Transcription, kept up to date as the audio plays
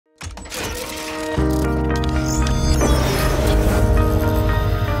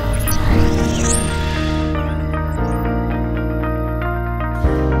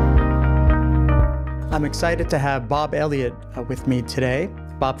excited to have Bob Elliott with me today.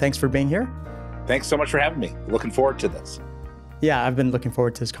 Bob, thanks for being here. Thanks so much for having me. Looking forward to this. Yeah, I've been looking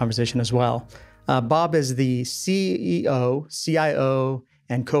forward to this conversation as well. Bob is the CEO, CIO,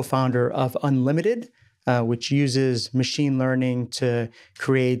 and co-founder of Unlimited, which uses machine learning to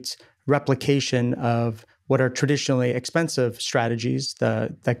create replication of what are traditionally expensive strategies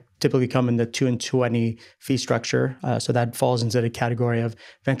that typically come in the 2 and 20 fee structure. So that falls into the category of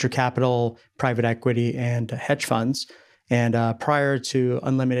venture capital, private equity, and hedge funds. And prior to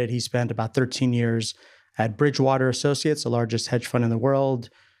Unlimited, he spent about 13 years at Bridgewater Associates, the largest hedge fund in the world,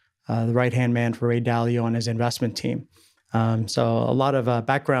 the right-hand man for Ray Dalio on his investment team. So a lot of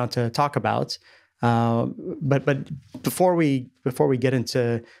background to talk about. But before we get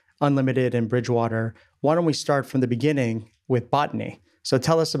into Unlimited and Bridgewater, why don't we start from the beginning with botany? So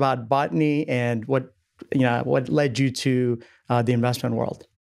tell us about botany and what led you to the investment world.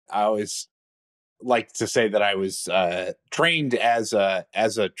 I always like to say that I was trained as a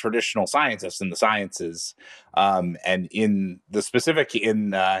traditional scientist in the sciences, and in the specific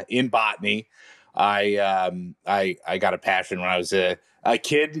in botany, I got a passion when I was a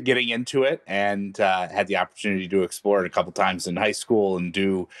kid getting into it, and had the opportunity to explore it a couple times in high school and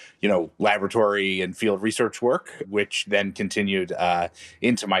do laboratory and field research work, which then continued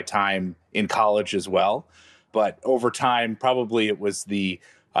into my time in college as well. But over time, probably it was the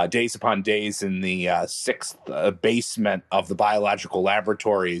days upon days in the sixth basement of the biological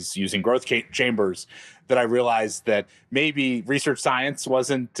laboratories using growth chambers that I realized that maybe research science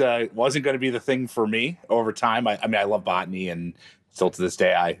wasn't going to be the thing for me over time. I mean, I love botany, and still to this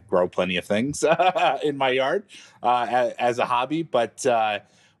day, I grow plenty of things in my yard as a hobby. But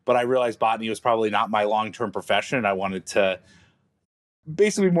I realized botany was probably not my long-term profession. I wanted to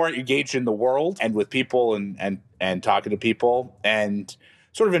basically more engaged in the world and with people and talking to people. And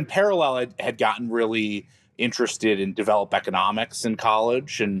sort of in parallel, I had gotten really interested in development economics in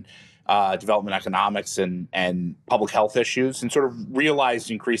college and development economics and public health issues, and sort of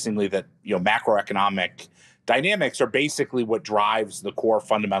realized increasingly that macroeconomic dynamics are basically what drives the core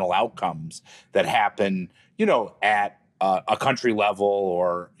fundamental outcomes that happen at a country level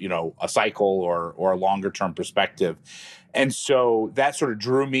or a cycle or a longer term perspective. And so that sort of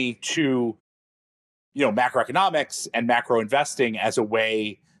drew me to macroeconomics and macro investing as a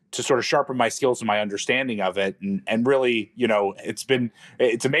way to sort of sharpen my skills and my understanding of it. And really,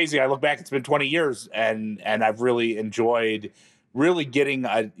 it's amazing. I look back, it's been 20 years and I've really enjoyed really getting,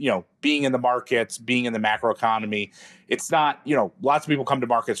 being in the markets, being in the macroeconomy. It's not, lots of people come to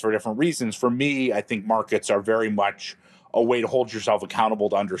markets for different reasons. For me, I think markets are very much a way to hold yourself accountable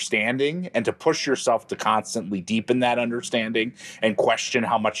to understanding and to push yourself to constantly deepen that understanding and question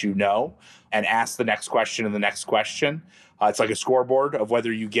how much you know and ask the next question and the next question. It's like a scoreboard of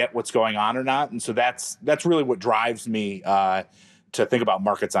whether you get what's going on or not. And so that's really what drives me to think about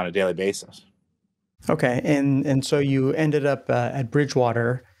markets on a daily basis. Okay. And so you ended up at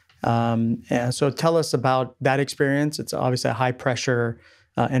Bridgewater. And so tell us about that experience. It's obviously a high pressure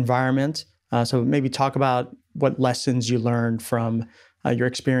environment. So maybe talk about what lessons you learned from your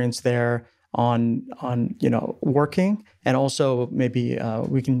experience there on working, and also maybe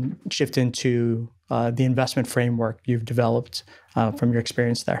we can shift into the investment framework you've developed from your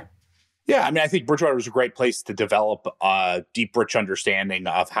experience there. Yeah, I mean, I think Bridgewater was a great place to develop a deep, rich understanding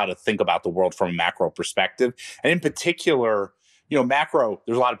of how to think about the world from a macro perspective. And in particular, macro,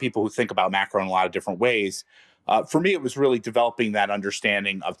 there's a lot of people who think about macro in a lot of different ways. For me, it was really developing that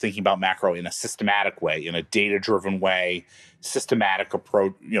understanding of thinking about macro in a systematic way, in a data-driven way, systematic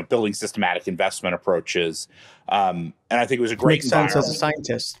approach, building systematic investment approaches. And I think it was a great environment. Makes sense as a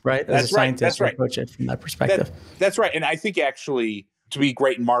scientist, right? That's as a scientist, That's right. Approach it from that perspective. That's right. And I think actually to be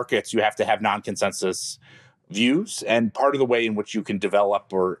great in markets, you have to have non-consensus views. And part of the way in which you can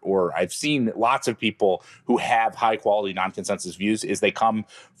develop, or I've seen lots of people who have high quality non-consensus views, is they come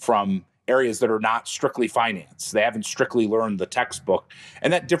from areas that are not strictly finance. They haven't strictly learned the textbook.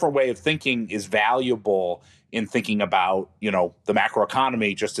 And that different way of thinking is valuable in thinking about, the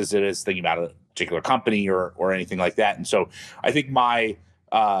macroeconomy, just as it is thinking about a particular company or anything like that. And so I think my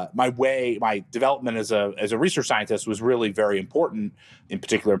development as a research scientist was really very important. In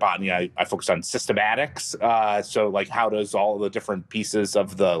particular, botany, I focused on systematics. So like, how does all the different pieces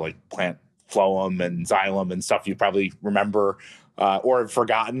of the plant phloem and xylem and stuff you probably remember or have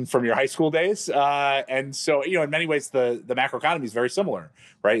forgotten from your high school days. And so, in many ways, the macroeconomy is very similar,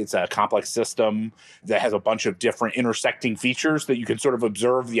 right? It's a complex system that has a bunch of different intersecting features that you can sort of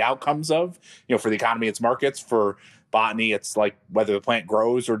observe the outcomes of. For the economy, it's markets. For botany, it's like whether the plant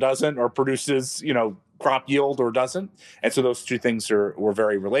grows or doesn't, or produces, crop yield or doesn't. And so those two things were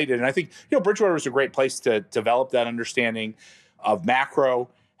very related. And I think, Bridgewater is a great place to develop that understanding of macro,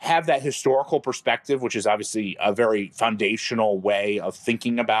 have that historical perspective, which is obviously a very foundational way of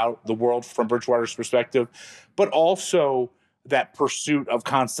thinking about the world from Bridgewater's perspective, but also that pursuit of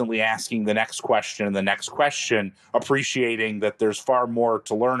constantly asking the next question and the next question, appreciating that there's far more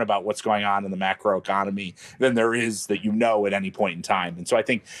to learn about what's going on in the macro economy than there is that at any point in time. And so I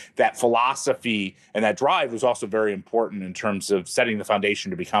think that philosophy and that drive was also very important in terms of setting the foundation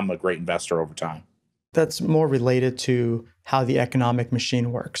to become a great investor over time. That's more related to how the economic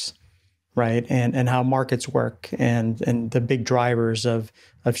machine works, right? And how markets work and the big drivers of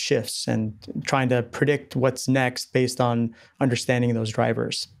shifts and trying to predict what's next based on understanding those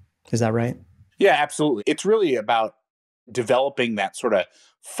drivers. Is that right? Yeah, absolutely. It's really about developing that sort of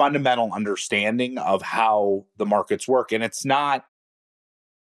fundamental understanding of how the markets work. And it's not,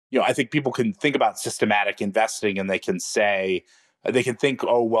 I think people can think about systematic investing and they can think,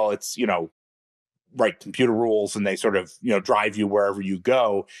 oh, well, it's, write computer rules and they sort of, drive you wherever you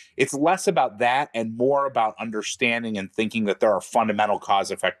go. It's less about that and more about understanding and thinking that there are fundamental cause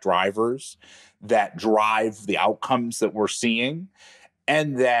effect drivers that drive the outcomes that we're seeing,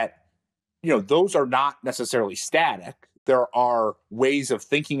 and that, those are not necessarily static. There are ways of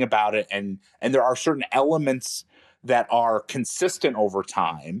thinking about it, and there are certain elements that are consistent over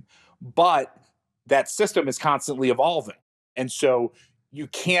time, but that system is constantly evolving. And so you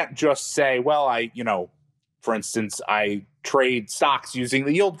can't just say, well, for instance, I trade stocks using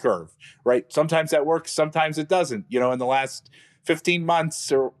the yield curve, right? Sometimes that works, sometimes it doesn't. In the last 15 months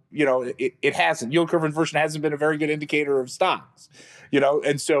or, it hasn't. Yield curve inversion hasn't been a very good indicator of stocks,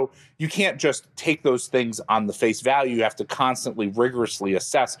 and so you can't just take those things on the face value. You have to constantly rigorously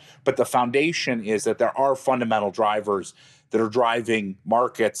assess. But the foundation is that there are fundamental drivers that are driving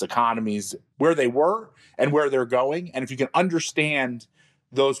markets, economies, where they were and where they're going. And if you can understand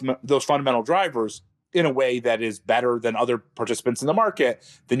those fundamental drivers in a way that is better than other participants in the market,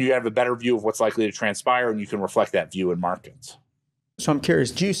 then you have a better view of what's likely to transpire, and you can reflect that view in markets. So I'm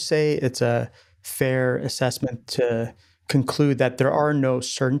curious, do you say it's a fair assessment to conclude that there are no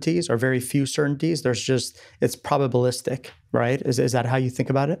certainties or very few certainties? It's probabilistic, right? Is that how you think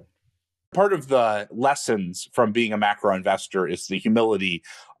about it? Part of the lessons from being a macro investor is the humility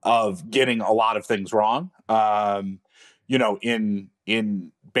of getting a lot of things wrong.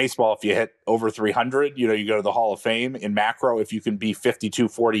 In baseball, if you hit over 300, you go to the Hall of Fame. In macro, if you can be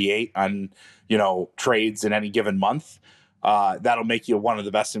 52-48 on, trades in any given month, that'll make you one of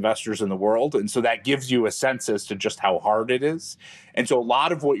the best investors in the world. And so that gives you a sense as to just how hard it is. And so a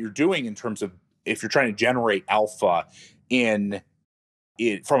lot of what you're doing in terms of if you're trying to generate alpha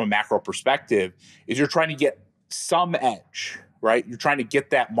from a macro perspective is you're trying to get some edge, right? You're trying to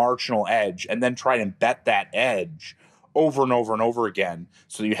get that marginal edge and then try and bet that edge over and over and over again,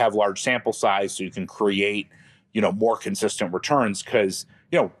 so you have large sample size, so you can create, more consistent returns. Because,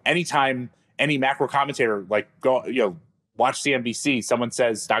 anytime any macro commentator watch CNBC, someone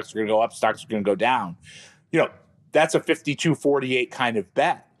says stocks are going to go up, stocks are going to go down, that's a 52-48 kind of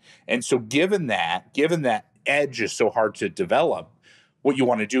bet. And so given that edge is so hard to develop, what you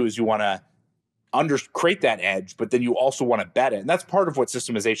want to do is you want to create that edge, but then you also want to bet it. And that's part of what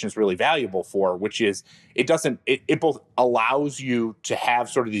systemization is really valuable for, which is it both allows you to have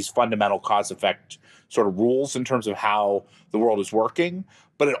sort of these fundamental cause effect sort of rules in terms of how the world is working,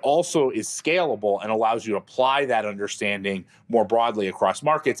 but it also is scalable and allows you to apply that understanding more broadly across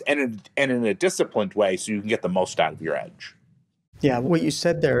markets and in a disciplined way, so you can get the most out of your edge. Yeah, what you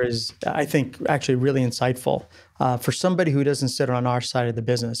said there is, I think, actually really insightful. For somebody who doesn't sit on our side of the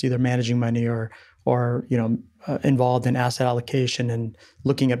business, either managing money or involved in asset allocation and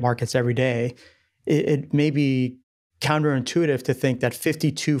looking at markets every day, it may be counterintuitive to think that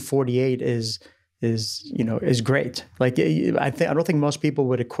 52-48 is great. Like I don't think most people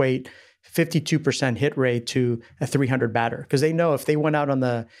would equate 52% hit rate to a 300 batter, because they know if they went out on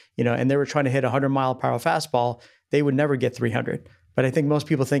and they were trying to hit a 100-mile-per-hour fastball, they would never get 300. But I think most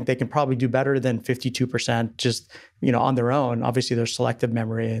people think they can probably do better than 52% just, on their own. Obviously, there's selective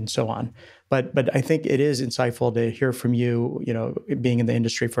memory and so on. But I think it is insightful to hear from you, being in the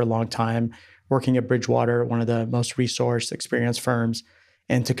industry for a long time, working at Bridgewater, one of the most resourced, experienced firms,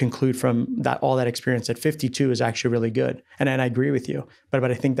 and to conclude from that all that experience at 52 is actually really good. And I agree with you. But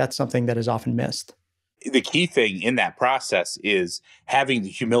I think that's something that is often missed. The key thing in that process is having the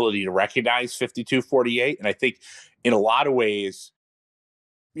humility to recognize 52-48. And I think in a lot of ways,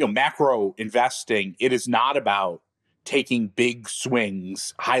 macro investing, it is not about taking big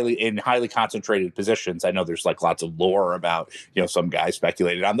swings highly concentrated positions. I know there's like lots of lore about, some guy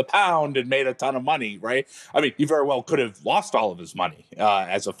speculated on the pound and made a ton of money, right? I mean, he very well could have lost all of his money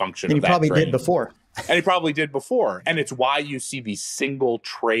as a function And of he that probably did trade. before. And he probably did before. And it's why you see these single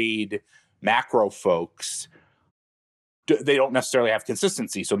trade macro folks, they don't necessarily have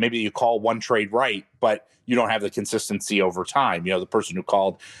consistency. So maybe you call one trade right, but you don't have the consistency over time. The person who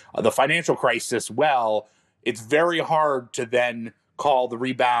called the financial crisis, well, it's very hard to then call the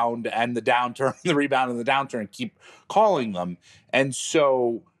rebound and the downturn, the rebound and the downturn, keep calling them. And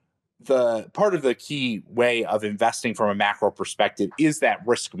so the part of the key way of investing from a macro perspective is that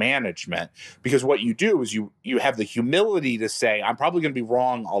risk management, because what you do is you have the humility to say, I'm probably going to be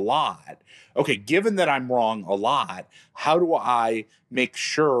wrong a lot. Okay, given that I'm wrong a lot, how do I make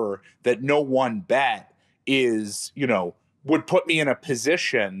sure that no one bet is, would put me in a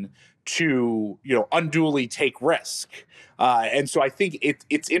position to, unduly take risk? And so I think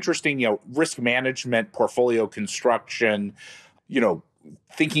it's interesting, risk management, portfolio construction,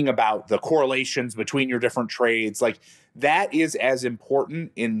 thinking about the correlations between your different trades, like that is as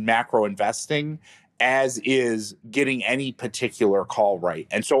important in macro investing as is getting any particular call right.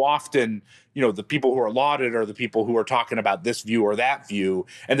 And so often, the people who are lauded are the people who are talking about this view or that view,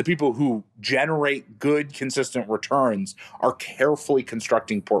 and the people who generate good, consistent returns are carefully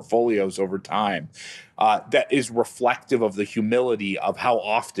constructing portfolios over time that is reflective of the humility of how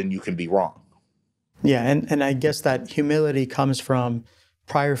often you can be wrong. Yeah, and I guess that humility comes from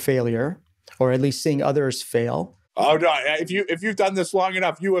prior failure, or at least seeing others fail. Oh no! If you've done this long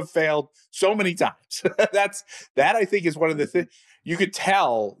enough, you have failed so many times. That I think is one of the things you can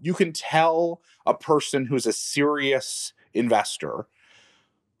tell a person who's a serious investor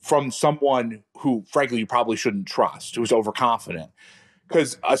from someone who, frankly, you probably shouldn't trust, who's overconfident.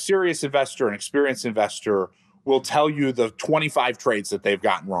 Because a serious investor, an experienced investor, will tell you the 25 trades that they've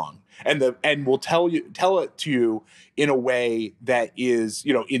gotten wrong, and will tell it to you in a way that is,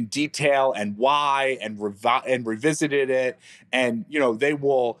 in detail and why, and revisited it, and they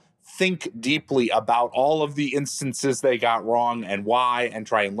will think deeply about all of the instances they got wrong and why, and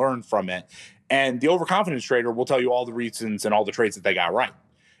try and learn from it. And the overconfident trader will tell you all the reasons and all the trades that they got right,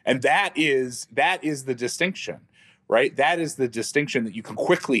 and that is the distinction. Right? That is the distinction that you can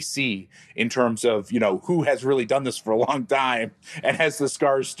quickly see in terms of, who has really done this for a long time and has the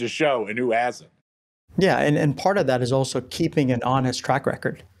scars to show and who hasn't. Yeah, and part of that is also keeping an honest track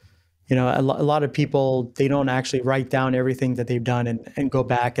record. A lot of people, they don't actually write down everything that they've done and go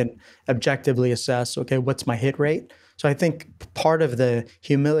back and objectively assess, okay, what's my hit rate? So I think part of the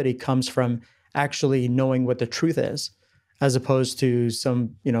humility comes from actually knowing what the truth is, as opposed to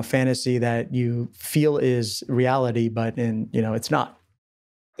some, fantasy that you feel is reality, but it's not.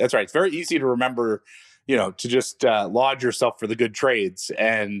 That's right. It's very easy to remember, to just laud yourself for the good trades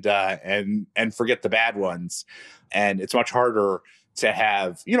and forget the bad ones. And it's much harder to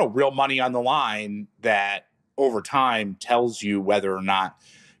have, real money on the line that over time tells you whether or not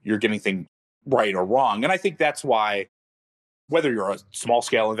you're getting things right or wrong. And I think that's why, whether you're a small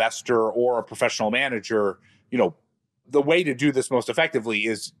scale investor or a professional manager, the way to do this most effectively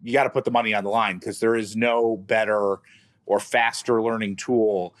is you got to put the money on the line, because there is no better or faster learning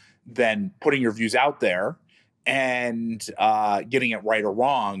tool than putting your views out there and getting it right or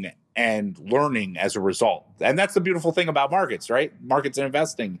wrong and learning as a result. And that's the beautiful thing about markets, right? Markets and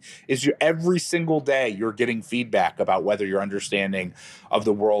investing is every single day you're getting feedback about whether your understanding of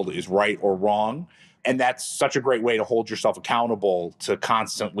the world is right or wrong. And that's such a great way to hold yourself accountable, to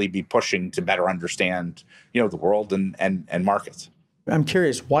constantly be pushing to better understand, the world and markets. I'm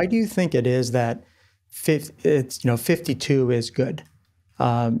curious, why do you think it is that 52 is good?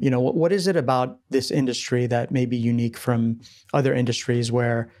 What is it about this industry that may be unique from other industries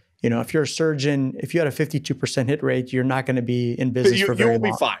where, if you're a surgeon, if you had a 52% hit rate, you're not going to be in business for very long.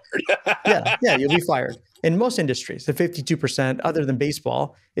 You will be fired. yeah, you'll be fired. In most industries, the 52%, other than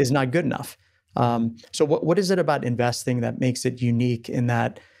baseball, is not good enough. So what is it about investing that makes it unique in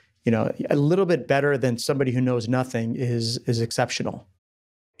that, a little bit better than somebody who knows nothing is exceptional?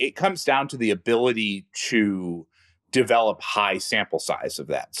 It comes down to the ability to develop high sample size of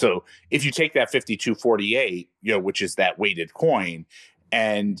that. So if you take that 5248, which is that weighted coin,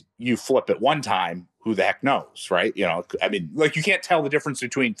 and you flip it one time, who the heck knows, right? You can't tell the difference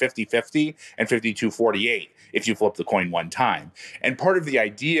between 50-50 and 5248 if you flip the coin one time. And part of the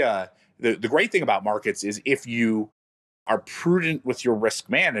idea, the great thing about markets is if you are prudent with your risk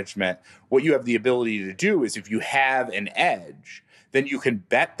management, what you have the ability to do is, if you have an edge, then you can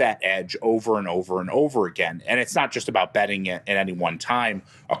bet that edge over and over and over again. And it's not just about betting it at any one time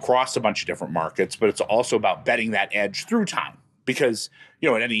across a bunch of different markets, but it's also about betting that edge through time. Because,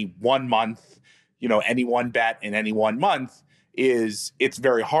 in any 1 month, any one bet in any 1 month it's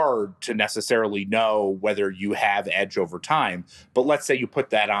very hard to necessarily know whether you have edge over time. But let's say you put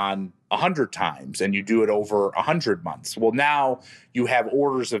that on 100 times and you do it over 100 months. Well, now you have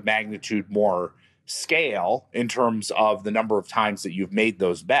orders of magnitude more scale in terms of the number of times that you've made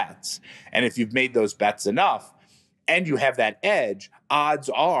those bets. And if you've made those bets enough and you have that edge, odds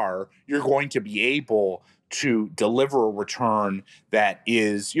are you're going to be able to deliver a return that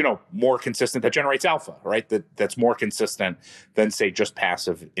is, more consistent, that generates alpha, right? That's more consistent than, say, just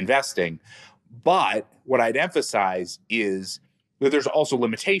passive investing. But what I'd emphasize is that there's also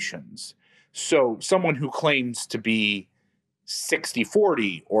limitations. So someone who claims to be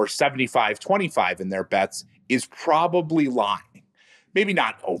 60-40 or 75-25 in their bets is probably lying. Maybe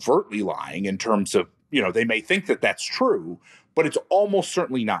not overtly lying in terms of, they may think that that's true, but it's almost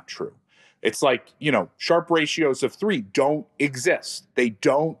certainly not true. It's like, Sharpe ratios of 3 don't exist. They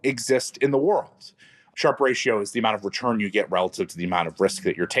don't exist in the world. Sharpe ratio is the amount of return you get relative to the amount of risk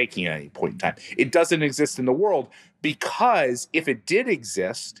that you're taking at any point in time. It doesn't exist in the world because if it did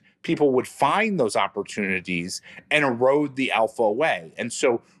exist, people would find those opportunities and erode the alpha away. And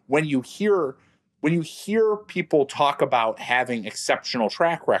so when you hear people talk about having exceptional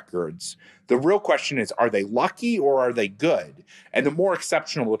track records, the real question is, are they lucky or are they good? And the more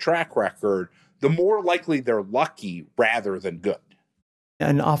exceptional the track record, the more likely they're lucky rather than good.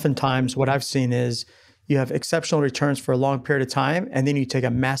 And oftentimes what I've seen is you have exceptional returns for a long period of time, and then you take a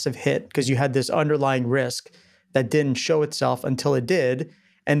massive hit because you had this underlying risk that didn't show itself until it did.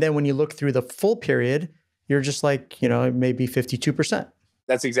 And then when you look through the full period, you're just like, maybe 52%.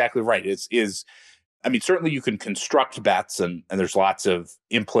 That's exactly right. Certainly you can construct bets, and there's lots of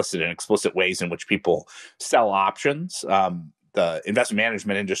implicit and explicit ways in which people sell options. The investment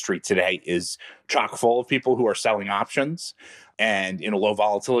management industry today is chock full of people who are selling options. And in a low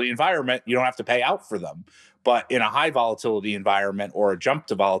volatility environment, you don't have to pay out for them. But in a high volatility environment or a jump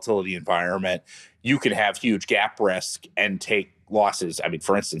to volatility environment, you can have huge gap risk and take losses,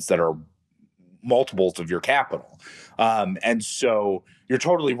 for instance, that are multiples of your capital. And so you're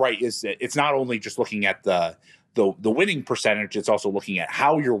totally right. It's not only just looking at the winning percentage, it's also looking at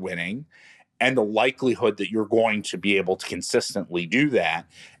how you're winning and the likelihood that you're going to be able to consistently do that.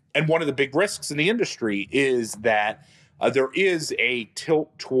 And one of the big risks in the industry is that there is a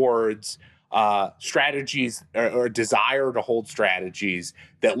tilt towards strategies or desire to hold strategies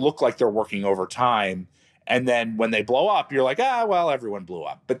that look like they're working over time. And then when they blow up, you're like, everyone blew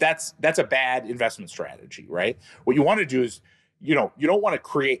up. But that's a bad investment strategy, right? What you want to do is, you don't want to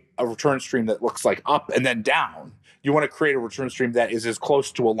create a return stream that looks like up and then down. You want to create a return stream that is as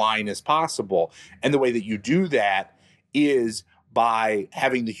close to a line as possible. And the way that you do that is by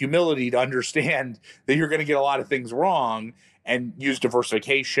having the humility to understand that you're going to get a lot of things wrong and use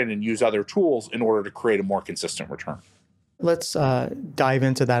diversification and use other tools in order to create a more consistent return. Let's dive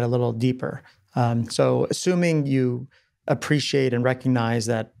into that a little deeper. So assuming you appreciate and recognize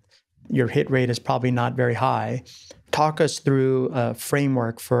that your hit rate is probably not very high, talk us through a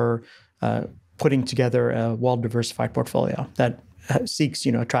framework for putting together a well-diversified portfolio that seeks,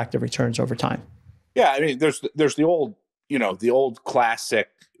 attractive returns over time. Yeah, there's the old classic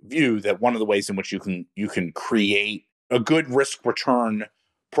view that one of the ways in which you can create a good risk return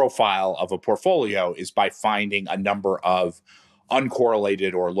profile of a portfolio is by finding a number of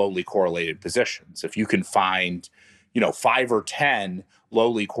uncorrelated or lowly correlated positions. If you can find, 5 or 10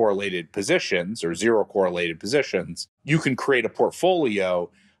 lowly correlated positions or zero correlated positions, you can create a portfolio.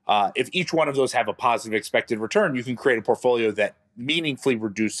 If each one of those have a positive expected return, you can create a portfolio that meaningfully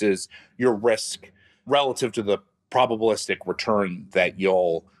reduces your risk relative to the probabilistic return that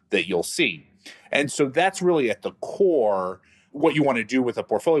you'll see. And so that's really at the core what you want to do with a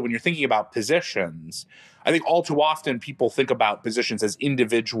portfolio. When you're thinking about positions, I think all too often people think about positions as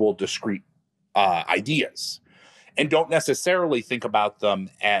individual discrete ideas and don't necessarily think about them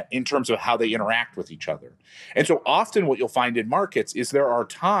in terms of how they interact with each other. And so often what you'll find in markets is there are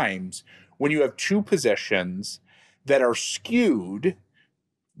times when you have two positions that are skewed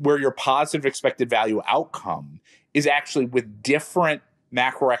where your positive expected value outcome is actually with different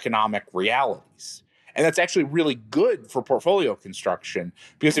macroeconomic realities. And that's actually really good for portfolio construction,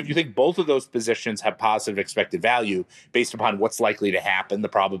 because if you think both of those positions have positive expected value based upon what's likely to happen, the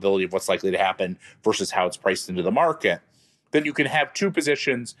probability of what's likely to happen versus how it's priced into the market, then you can have two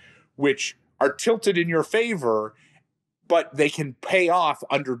positions which are tilted in your favor, but they can pay off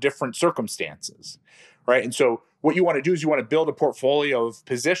under different circumstances, right? And so what you want to do is you want to build a portfolio of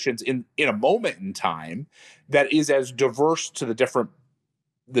positions in a moment in time that is as diverse to the different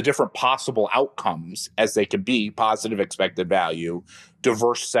possible outcomes as they can be: positive expected value,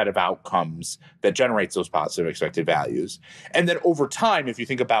 diverse set of outcomes that generates those positive expected values. And then over time, if you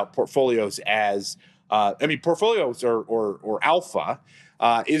think about portfolios as, portfolios or alpha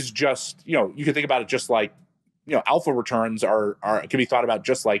is just, you can think about it just like, alpha returns are can be thought about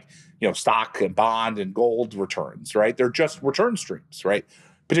just like, stock and bond and gold returns, right? They're just return streams, right?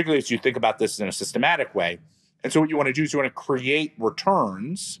 Particularly as you think about this in a systematic way. And so what you want to do is you want to create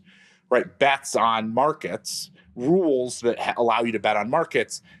returns, right? Bets on markets, rules that allow you to bet on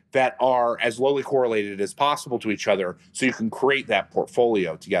markets that are as lowly correlated as possible to each other, so you can create that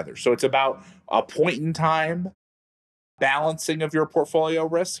portfolio together. So it's about a point in time balancing of your portfolio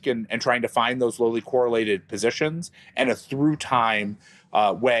risk and trying to find those lowly correlated positions, and a through time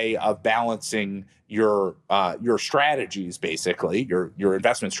way of balancing your strategies, basically your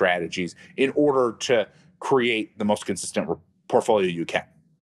investment strategies, in order to create the most consistent portfolio you can.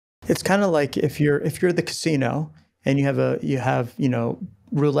 It's kind of like if you're the casino and you have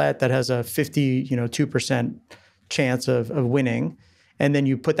roulette that has a 52% chance of winning, and then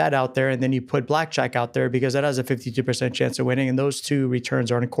you put that out there, and then you put blackjack out there because that has a 52% chance of winning, and those two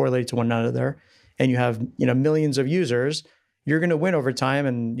returns aren't correlated to one another, and you have millions of users, you're going to win over time.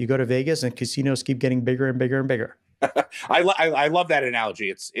 And you go to Vegas and casinos keep getting bigger and bigger and bigger. I love that analogy.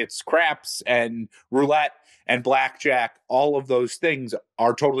 It's craps and roulette and blackjack. All of those things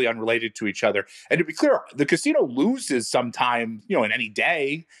are totally unrelated to each other. And to be clear, the casino loses sometime, in any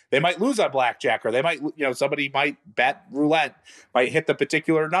day. They might lose on blackjack, or they might, somebody might bet roulette, might hit the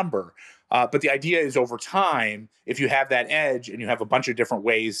particular number. But the idea is, over time, if you have that edge and you have a bunch of different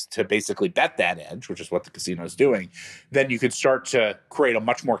ways to basically bet that edge, which is what the casino is doing, then you could start to create a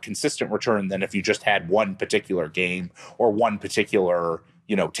much more consistent return than if you just had one particular game or one particular,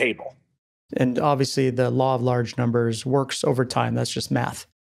 table. And obviously the law of large numbers works over time. That's just math.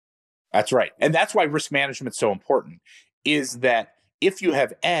 That's right. And that's why risk management is so important, is that if you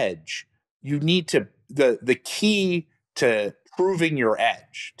have edge, you need to, the key to proving your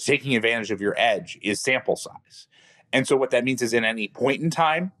edge, taking advantage of your edge, is sample size. And so what that means is, in any point in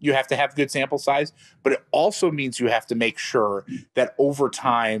time, you have to have good sample size, but it also means you have to make sure that over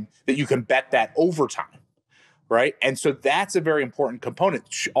time, that you can bet that over time. Right. And so that's a very important component.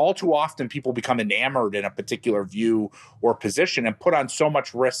 All too often, people become enamored in a particular view or position and put on so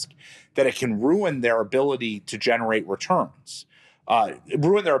much risk that it can ruin their ability to generate returns,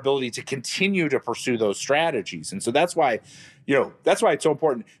 ruin their ability to continue to pursue those strategies. And so that's why it's so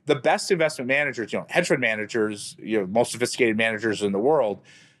important. The best investment managers, hedge fund managers, most sophisticated managers in the world,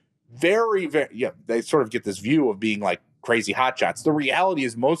 very, very, they sort of get this view of being like crazy hotshots. The reality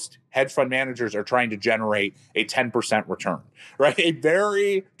is, most hedge fund managers are trying to generate a 10% return, right? A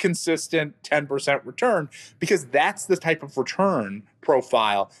very consistent 10% return, because that's the type of return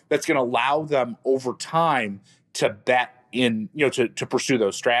profile that's going to allow them over time to bet in, to pursue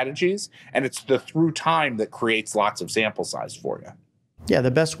those strategies. And it's the through time that creates lots of sample size for you. Yeah,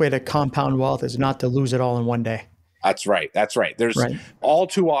 the best way to compound wealth is not to lose it all in one day. That's right. There's all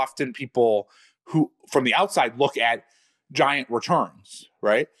too often people who, from the outside, look at giant returns,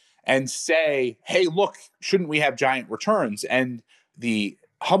 right? And say, hey, look, shouldn't we have giant returns? And the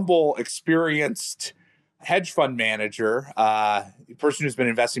humble, experienced hedge fund manager, person who's been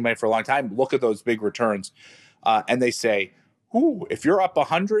investing money for a long time, look at those big returns, and they say, ooh, if you're up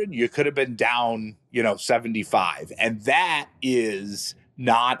 100, you could have been down, 75. And that is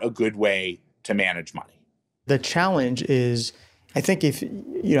not a good way to manage money. The challenge is, I think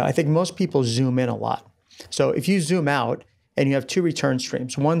most people zoom in a lot. So if you zoom out and you have two return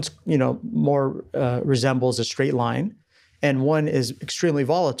streams, one's, more resembles a straight line, and one is extremely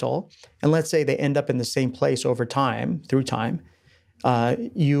volatile, and let's say they end up in the same place over time, through time,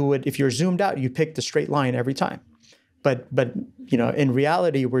 you would, if you're zoomed out, you pick the straight line every time. But in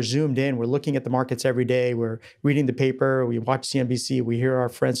reality, we're zoomed in. We're looking at the markets every day. We're reading the paper. We watch CNBC. We hear our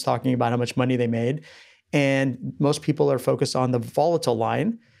friends talking about how much money they made. And most people are focused on the volatile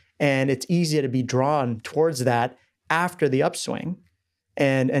line. And it's easy to be drawn towards that after the upswing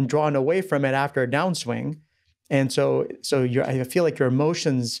and drawn away from it after a downswing. And so I feel like your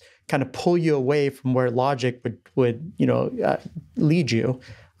emotions kind of pull you away from where logic would lead you.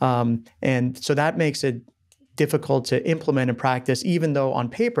 And so that makes it difficult to implement in practice, even though on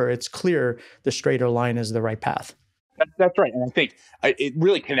paper it's clear the straighter line is the right path. That's right. And I think it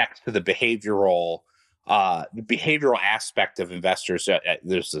really connects to the behavioral aspect of investors.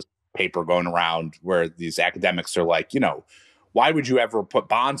 There's this paper going around where these academics are like, why would you ever put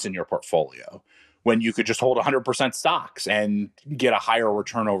bonds in your portfolio? when you could just hold 100% stocks and get a higher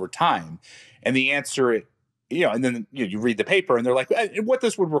return over time? And the answer, and then you read the paper and they're like, what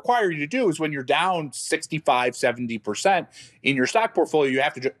this would require you to do is when you're down 65, 70% in your stock portfolio, you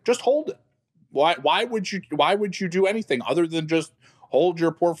have to just hold it. Why would you do anything other than just hold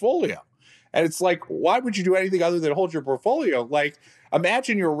your portfolio? And it's like, why would you do anything other than hold your portfolio? Like,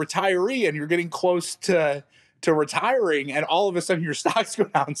 imagine you're a retiree and you're getting close to retiring, and all of a sudden your stocks go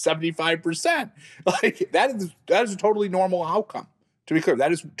down 75%. Like, that is a totally normal outcome. To be clear,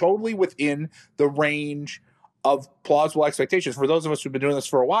 that is totally within the range of plausible expectations. For those of us who've been doing this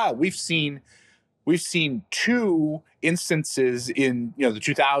for a while, we've seen two instances in the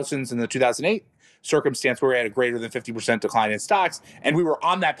 2000s and the 2008 circumstance where we had a greater than 50% decline in stocks, and we were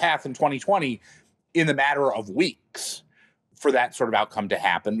on that path in 2020 in the matter of weeks for that sort of outcome to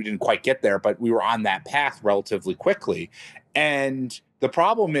happen. We didn't quite get there, but we were on that path relatively quickly. And the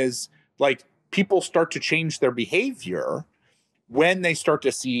problem is, like, people start to change their behavior when they start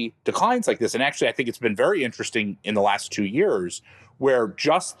to see declines like this. And actually, I think it's been very interesting in the last 2 years, where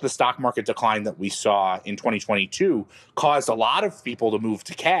just the stock market decline that we saw in 2022 caused a lot of people to move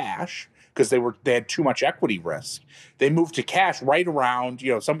to cash because they had too much equity risk. They moved to cash right around,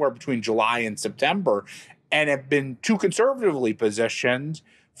 somewhere between July and September, and have been too conservatively positioned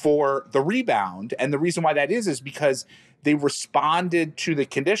for the rebound. And the reason why that is because they responded to the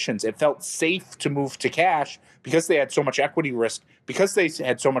conditions. It felt safe to move to cash because they had so much equity risk, because they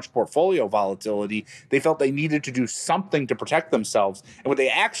had so much portfolio volatility. They felt they needed to do something to protect themselves. And what they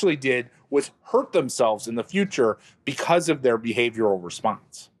actually did was hurt themselves in the future because of their behavioral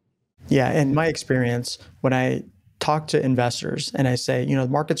response. Yeah. In my experience, when I talk to investors and I say, the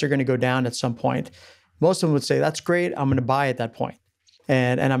markets are going to go down at some point, most of them would say, that's great, I'm going to buy at that point.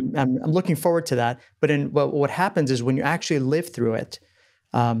 And I'm looking forward to that. But what happens is when you actually live through it,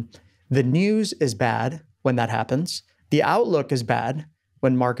 the news is bad when that happens. The outlook is bad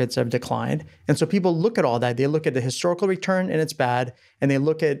when markets have declined. And so people look at all that. They look at the historical return and it's bad. And they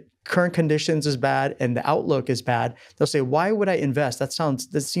look at current conditions is bad and the outlook is bad. They'll say, why would I invest? That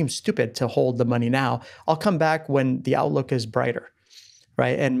seems stupid to hold the money now. I'll come back when the outlook is brighter,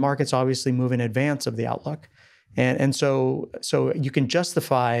 right? And markets obviously move in advance of the outlook. And so you can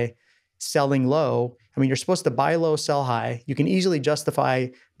justify selling low. I mean, you're supposed to buy low, sell high. You can easily justify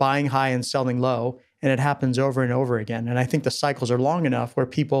buying high and selling low, and it happens over and over again. And I think the cycles are long enough where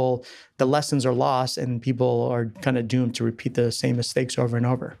the lessons are lost and people are kind of doomed to repeat the same mistakes over and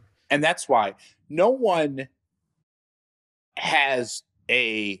over. And that's why no one has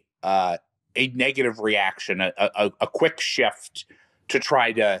a negative reaction, a quick shift to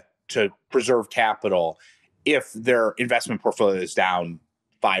try to preserve capital if their investment portfolio is down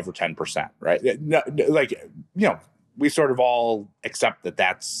 5 or 10%, right? No, we sort of all accept that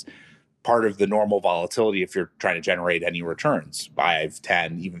that's part of the normal volatility if you're trying to generate any returns, 5,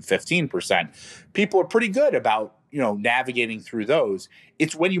 10, even 15%. People are pretty good about, navigating through those.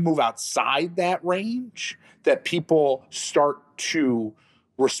 It's when you move outside that range that people start to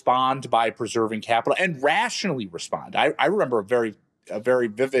respond by preserving capital and rationally respond. I remember a very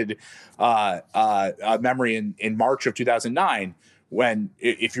vivid memory in March of 2009 when,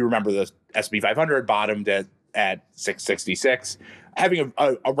 if you remember, the S&P 500 bottomed at 666, having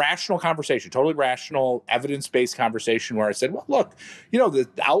a rational conversation, totally rational, evidence-based conversation where I said, well, look, the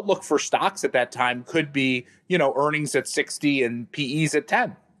outlook for stocks at that time could be, earnings at 60 and PEs at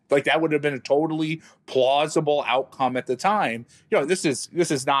 10. Like, that would have been a totally plausible outcome at the time. This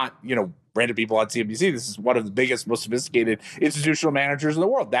is not, random people on CNBC. This is one of the biggest, most sophisticated institutional managers in the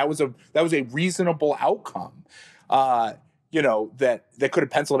world. That was a reasonable outcome. That could have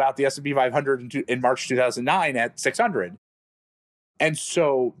penciled out the S&P 500 in March 2009 at 600. And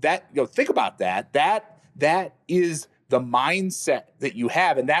so that, think about that. That is the mindset that you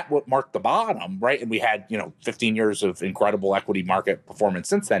have, and that what marked the bottom, right? And we had, 15 years of incredible equity market performance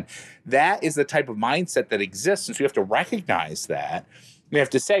since then. That is the type of mindset that exists. And so you have to recognize that. You have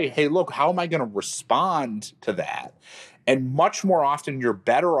to say, hey, look, how am I going to respond to that? And much more often, you're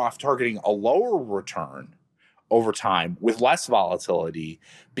better off targeting a lower return over time with less volatility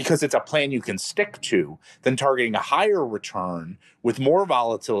because it's a plan you can stick to than targeting a higher return with more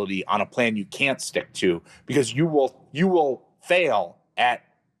volatility on a plan you can't stick to, because you will fail at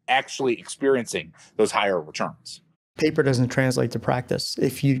actually experiencing those higher returns. Paper doesn't translate to practice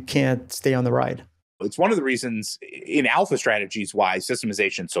if you can't stay on the ride. It's one of the reasons in alpha strategies why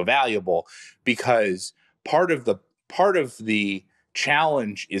systemization is so valuable, because part of the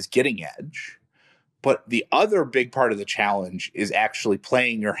challenge is getting edge. But the other big part of the challenge is actually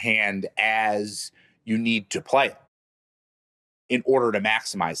playing your hand as you need to play it. in order to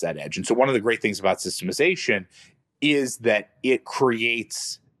maximize that edge. And so one of the great things about systemization is that it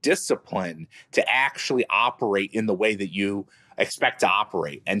creates discipline to actually operate in the way that you expect to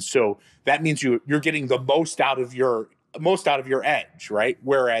operate. And so that means you're getting the most out of your edge, right?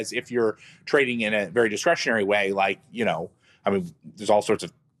 Whereas if you're trading in a very discretionary way, like, there's all sorts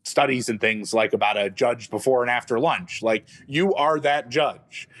of studies and things like about a judge before and after lunch. Like, you are that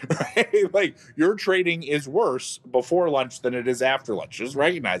judge, right? Like, your trading is worse before lunch than it is after lunch. Just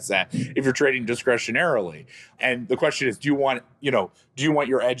recognize that if you're trading discretionarily. And the question is, do you want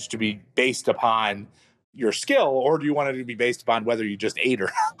your edge to be based upon your skill, or do you want it to be based upon whether you just ate or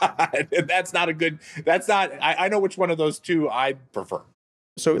not? I know which one of those two I prefer.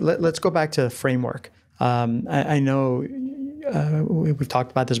 So let's go back to the framework. I know we've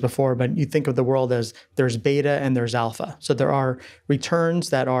talked about this before, but you think of the world as there's beta and there's alpha. So there are returns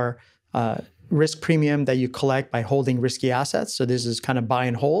that are risk premium that you collect by holding risky assets. So this is kind of buy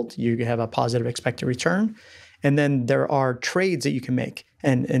and hold. You have a positive expected return. And then there are trades that you can make.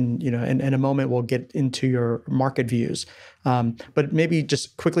 And in a moment, we'll get into your market views. But maybe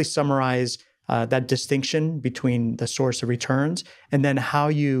just quickly summarize that distinction between the source of returns and then how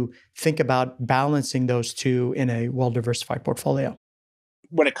you think about balancing those two in a well-diversified portfolio.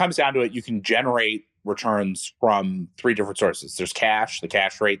 When it comes down to it, you can generate returns from three different sources. There's cash, the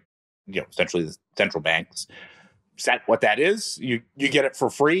cash rate, essentially the central banks set what that is. You get it for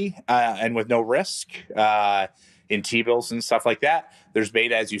free and with no risk in T-bills and stuff like that. There's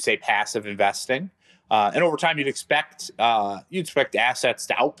beta, as you say, passive investing. And over time, you'd expect assets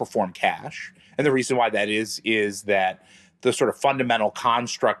to outperform cash. And the reason why that is that the sort of fundamental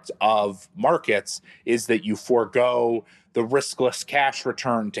construct of markets is that you forego the riskless cash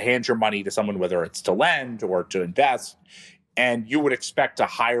return to hand your money to someone, whether it's to lend or to invest. And you would expect a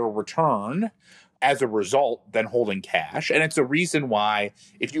higher return as a result than holding cash. And it's a reason why,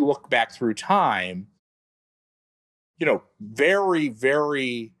 if you look back through time, very,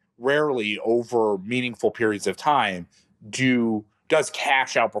 very rarely over meaningful periods of time does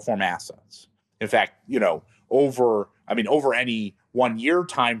cash outperform assets. In fact, over any 1 year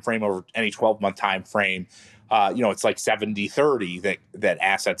time frame, over any 12-month time frame, it's like 70-30 that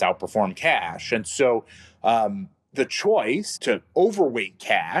assets outperform cash. And so the choice to overweight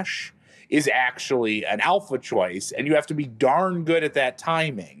cash is actually an alpha choice, and you have to be darn good at that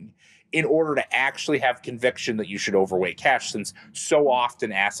timing in order to actually have conviction that you should overweight cash, since so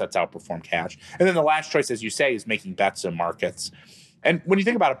often assets outperform cash. And then the last choice, as you say, is making bets in markets. And when you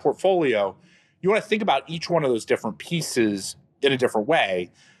think about a portfolio, you want to think about each one of those different pieces in a different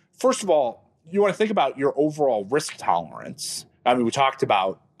way. First of all, you want to think about your overall risk tolerance. I mean, we talked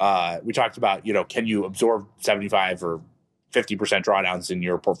about, can you absorb 75 or 50% drawdowns in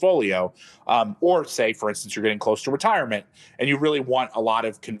your portfolio, or say, for instance, you're getting close to retirement and you really want a lot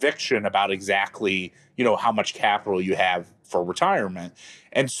of conviction about exactly, how much capital you have for retirement.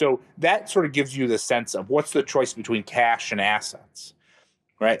 And so that sort of gives you the sense of what's the choice between cash and assets,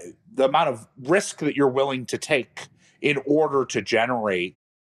 right? The amount of risk that you're willing to take in order to generate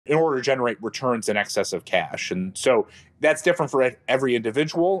returns in excess of cash. And so that's different for every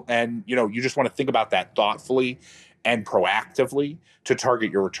individual. And, you just want to think about that thoughtfully and proactively to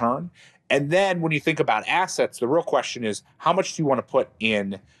target your return. And then when you think about assets, the real question is, how much do you want to put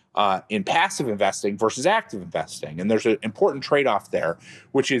in passive investing versus active investing? And there's an important trade-off there,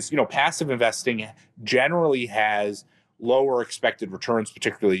 which is, passive investing generally has lower expected returns,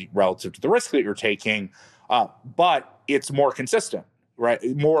 particularly relative to the risk that you're taking, but it's more consistent, right?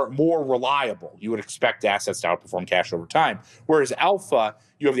 More reliable. You would expect assets to outperform cash over time. Whereas alpha,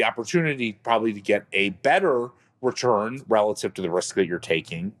 you have the opportunity probably to get a better return relative to the risk that you're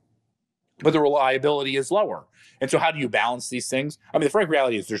taking, but the reliability is lower. And so how do you balance these things? I mean, the frank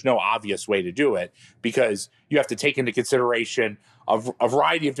reality is there's no obvious way to do it, because you have to take into consideration a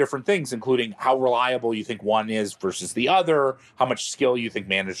variety of different things, including how reliable you think one is versus the other, how much skill you think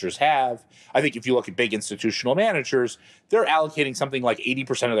managers have. I think if you look at big institutional managers, they're allocating something like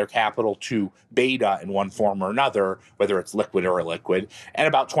 80% of their capital to beta in one form or another, whether it's liquid or illiquid, and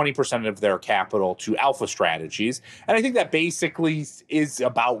about 20% of their capital to alpha strategies. And I think that basically is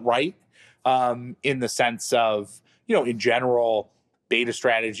about right, in the sense of, in general, beta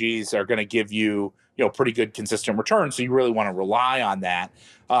strategies are going to give you, pretty good consistent returns. So you really want to rely on that.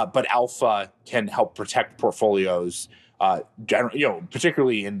 But alpha can help protect portfolios,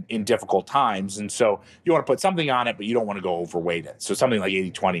 particularly in difficult times. And so you want to put something on it, but you don't want to go overweight it. So something like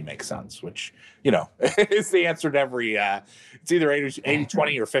 80-20 makes sense, which, is the answer to every, it's either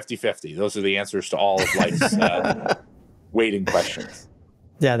 80-20 or 50-50. Those are the answers to all of life's weighting questions.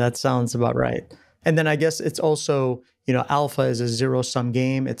 Yeah, that sounds about right. And then I guess it's also, alpha is a zero-sum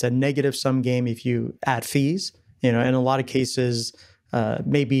game. It's a negative-sum game if you add fees. In a lot of cases,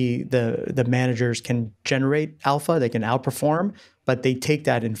 maybe the managers can generate alpha, they can outperform, but they take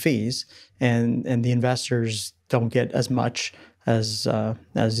that in fees, and the investors don't get as much as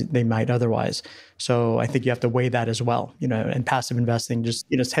they might otherwise. So I think you have to weigh that as well. And passive investing just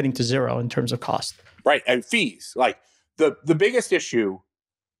it's heading to zero in terms of cost. Right, and fees. Like the biggest issue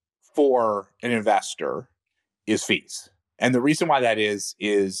for an investor is fees, and the reason why that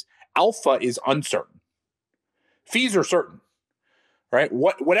is alpha is uncertain. Fees are certain, right?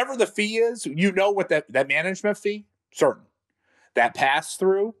 Whatever the fee is, what that management fee, certain. That pass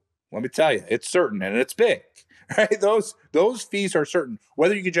through, let me tell you, it's certain and it's big, right? Those fees are certain.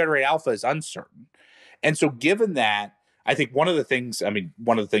 Whether you can generate alpha is uncertain. And so given that, I think one of the things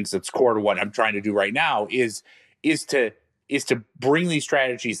that's core to what I'm trying to do right now is to bring these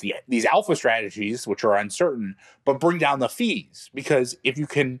strategies, these alpha strategies, which are uncertain, but bring down the fees. Because if you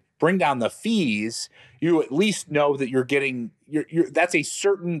can bring down the fees, you at least know that you're getting that's a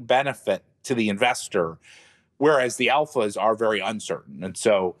certain benefit to the investor, whereas the alphas are very uncertain. And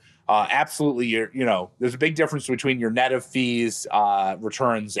so absolutely, there's a big difference between your net of fees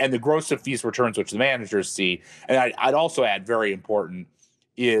returns and the gross of fees returns, which the managers see. And I'd also add, very important,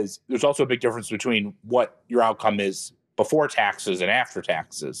 is there's also a big difference between what your outcome is before taxes and after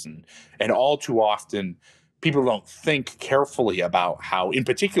taxes. And all too often, people don't think carefully about how, in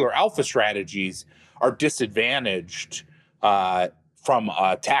particular, alpha strategies are disadvantaged from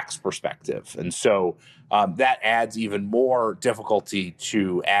a tax perspective. And so that adds even more difficulty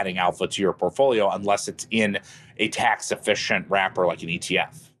to adding alpha to your portfolio unless it's in a tax-efficient wrapper like an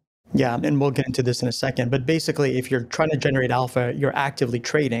ETF. Yeah, and we'll get into this in a second. But basically, if you're trying to generate alpha, you're actively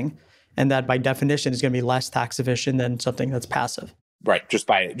trading, and that by definition is going to be less tax efficient than something that's passive. Right. Just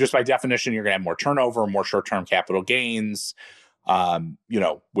by definition, you're going to have more turnover, more short-term capital gains,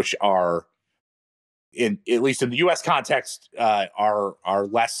 which are, at least in the U.S. context, are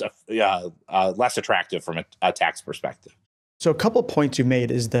less attractive from a tax perspective. So a couple of points you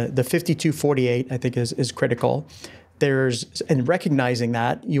made is the 52-48, I think is critical. And recognizing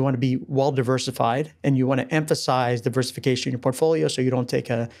that you want to be well diversified and you want to emphasize diversification in your portfolio so you don't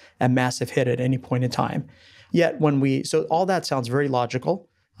take a massive hit at any point in time. Yet so all that sounds very logical.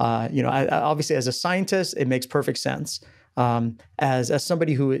 Obviously as a scientist, it makes perfect sense. As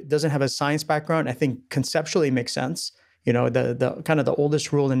somebody who doesn't have a science background, I think conceptually it makes sense. The kind of the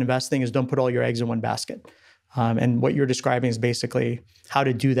oldest rule in investing is don't put all your eggs in one basket. And what you're describing is basically how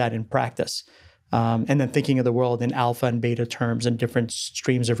to do that in practice. And then thinking of the world in alpha and beta terms and different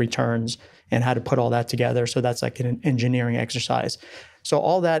streams of returns and how to put all that together. So that's like an engineering exercise. So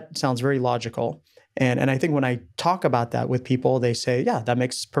all that sounds very logical. And I think when I talk about that with people, they say, yeah, that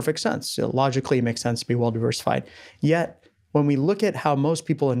makes perfect sense. Logically, it makes sense to be well diversified. Yet, when we look at how most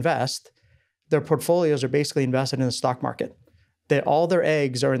people invest, their portfolios are basically invested in the stock market. All their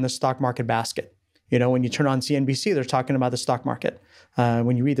eggs are in the stock market basket. When you turn on CNBC, they're talking about the stock market.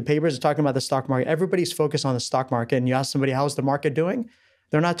 When you read the papers, they're talking about the stock market. Everybody's focused on the stock market. And you ask somebody, how's the market doing?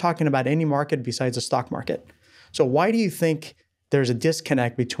 They're not talking about any market besides the stock market. So why do you think there's a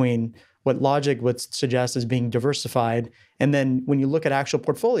disconnect between what logic would suggest as being diversified, and then when you look at actual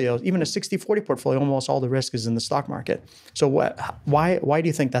portfolios, even a 60-40 portfolio, almost all the risk is in the stock market. So why do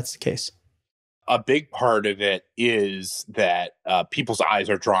you think that's the case? A big part of it is that people's eyes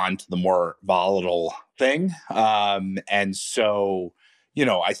are drawn to the more volatile thing. And so,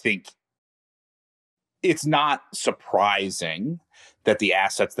 I think it's not surprising that the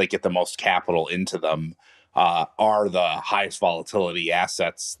assets that get the most capital into them are the highest volatility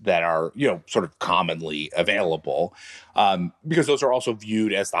assets that are, sort of commonly available, because those are also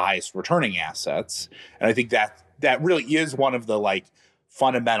viewed as the highest returning assets. And I think that really is one of the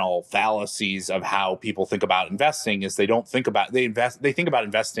fundamental fallacies of how people think about investing is they think about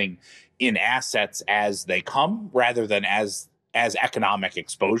investing in assets as they come rather than as economic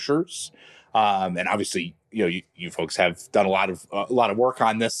exposures. And obviously, you folks have done a lot of work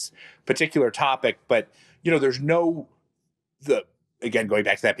on this particular topic, but there's again, going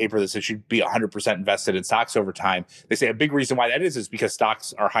back to that paper that says should be 100% invested in stocks over time. They say a big reason why that is because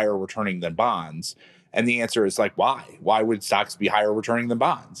stocks are higher returning than bonds. And the answer is why? Why would stocks be higher returning than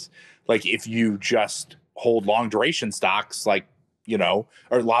bonds? If you just hold long duration stocks, or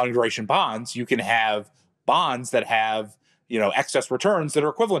long duration bonds, you can have bonds that have, excess returns that are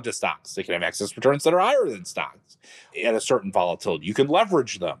equivalent to stocks. They can have excess returns that are higher than stocks at a certain volatility. You can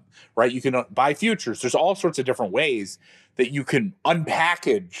leverage them, right? You can buy futures. There's all sorts of different ways that you can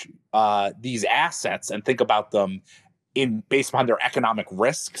unpackage these assets and think about them based upon their economic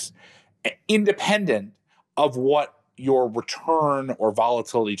risks, independent of what your return or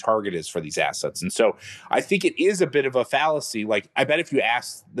volatility target is for these assets. And so I think it is a bit of a fallacy. Like, I bet if you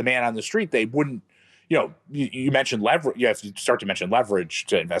asked the man on the street, they wouldn't, you mentioned leverage. If you start to mention leverage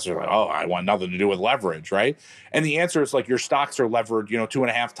to investors, like, oh, I want nothing to do with leverage, right? And the answer is like, your stocks are levered,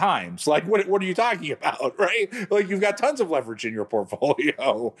 2.5 times. Like, what are you talking about, right? Like, you've got tons of leverage in your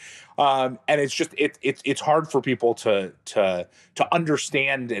portfolio, and it's just it's hard for people to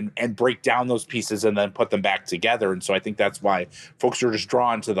understand and break down those pieces and then put them back together. And so I think that's why folks are just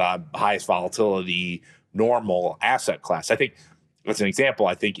drawn to the highest volatility normal asset class. I think that's an example.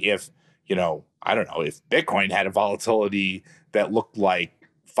 I think if I don't know, if Bitcoin had a volatility that looked like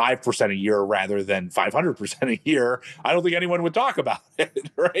 5% a year rather than 500% a year, I don't think anyone would talk about it,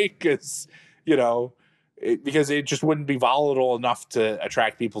 right? Because, because it just wouldn't be volatile enough to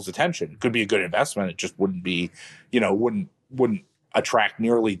attract people's attention. It could be a good investment. It just wouldn't be, wouldn't attract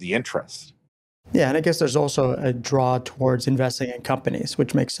nearly the interest. Yeah, and I guess there's also a draw towards investing in companies,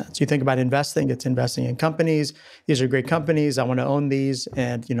 which makes sense. You think about investing, it's investing in companies. These are great companies. I want to own these.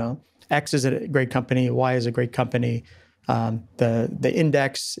 And, X is a great company. Y is a great company. The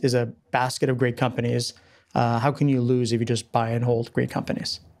index is a basket of great companies. How can you lose if you just buy and hold great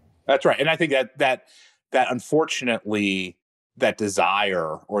companies? That's right. And I think that unfortunately, that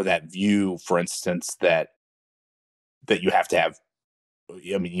desire or that view, for instance, that you have to have,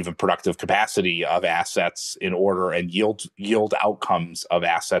 even productive capacity of assets in order, and yield outcomes of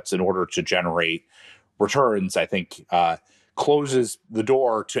assets in order to generate returns, I think closes the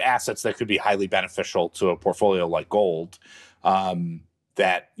door to assets that could be highly beneficial to a portfolio like gold,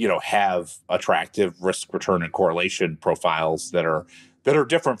 that have attractive risk return and correlation profiles that are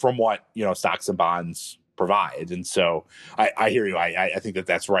different from what stocks and bonds provide. And so I hear you. I think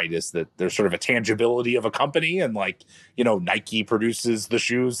that's right, is that there's sort of a tangibility of a company, and like, Nike produces the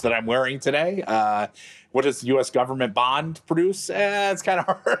shoes that I'm wearing today. What does the U.S. government bond produce? It's kind of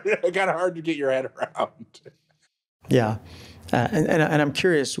hard to get your head around. Yeah. And I'm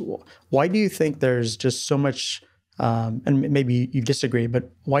curious, why do you think there's just so much, and maybe you disagree,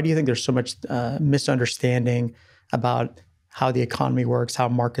 but why do you think there's so much misunderstanding about how the economy works, how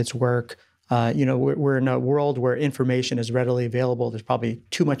markets work? We're in a world where information is readily available. There's probably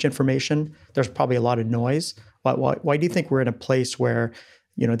too much information. There's probably a lot of noise. Why do you think we're in a place where,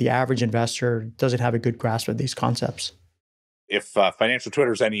 the average investor doesn't have a good grasp of these concepts? If financial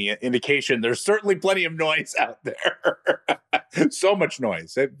Twitter is any indication, there's certainly plenty of noise out there. So much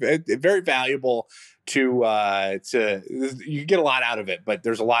noise. Very valuable to you get a lot out of it, but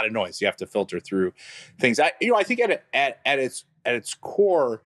there's a lot of noise. You have to filter through things. I think at its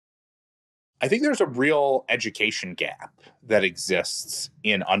core, I think there's a real education gap that exists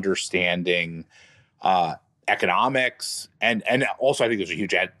in understanding economics, and also I think there's a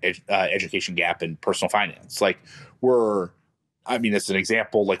huge education gap in personal finance. Like, as an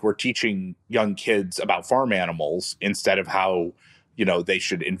example, like, we're teaching young kids about farm animals instead of how, they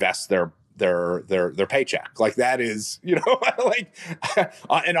should invest their paycheck. Like, that is, like,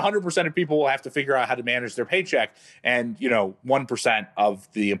 and 100% of people will have to figure out how to manage their paycheck. And, 1% of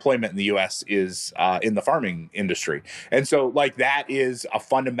the employment in the U.S. is in the farming industry. And so, like, that is a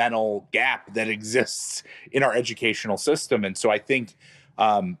fundamental gap that exists in our educational system. And so I think,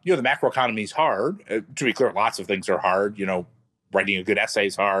 the macroeconomy is hard. To be clear, lots of things are hard. Writing a good essay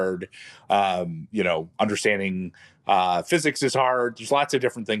is hard. Understanding physics is hard. There's lots of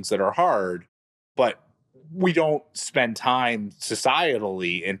different things that are hard, but we don't spend time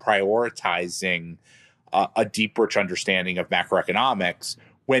societally in prioritizing a deep, rich understanding of macroeconomics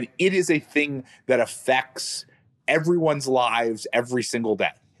when it is a thing that affects everyone's lives every single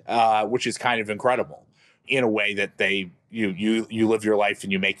day, which is kind of incredible, in a way that you live your life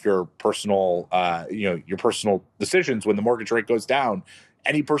and you make your personal your personal decisions when the mortgage rate goes down.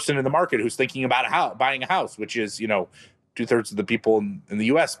 Any person in the market who's thinking about buying a house, which is 2/3 of the people in the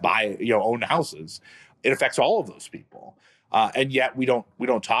U.S. own houses, it affects all of those people, and yet we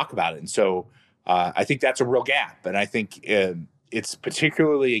don't talk about it. And so I think that's a real gap, and I think it's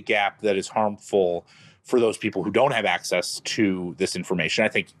particularly a gap that is harmful for those people who don't have access to this information. I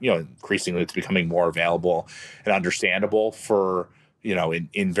think, increasingly it's becoming more available and understandable for,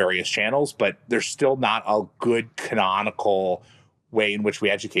 in various channels, but there's still not a good canonical way in which we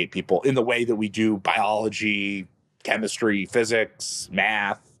educate people in the way that we do biology, chemistry, physics,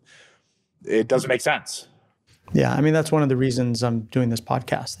 math. It doesn't make sense. Yeah. That's one of the reasons I'm doing this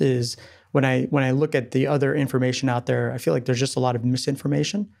podcast is when I look at the other information out there, I feel like there's just a lot of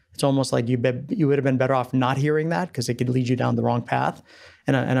misinformation. It's almost like you would have been better off not hearing that, because it could lead you down the wrong path.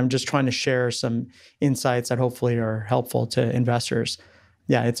 And I'm just trying to share some insights that hopefully are helpful to investors.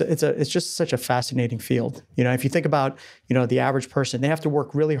 Yeah, it's just such a fascinating field. If you think about, the average person, they have to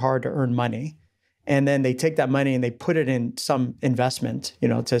work really hard to earn money. And then they take that money and they put it in some investment,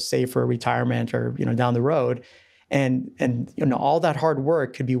 to save for retirement or, down the road. And all that hard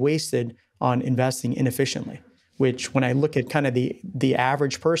work could be wasted on investing inefficiently, which when I look at kind of the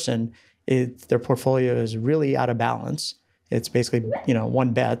average person, their portfolio is really out of balance. It's basically,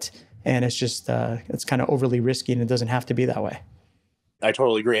 one bet, and it's just it's kind of overly risky, and it doesn't have to be that way. I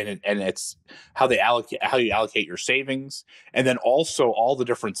totally agree, and it's how you allocate your savings, and then also all the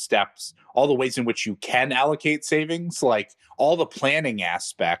different steps, all the ways in which you can allocate savings, like all the planning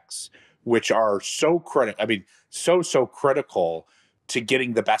aspects, which are so critical. I mean, so critical to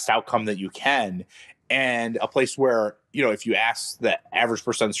getting the best outcome that you can, and a place where if you ask the average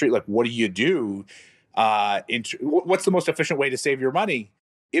person on the street, like, what do you do? What's the most efficient way to save your money?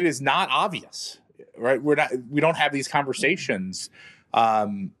 It is not obvious, right? We don't have these conversations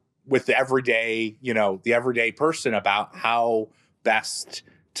with the everyday person about how best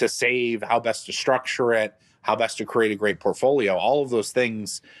to save, how best to structure it, how best to create a great portfolio. All of those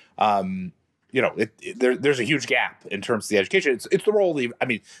things, there's a huge gap in terms of the education. It's the role of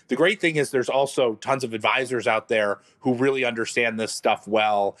the great thing is there's also tons of advisors out there who really understand this stuff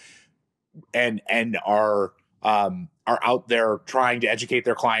well and are out there trying to educate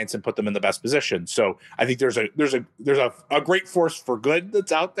their clients and put them in the best position. So I think there's a great force for good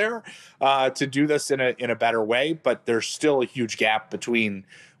that's out there to do this in a better way, but there's still a huge gap between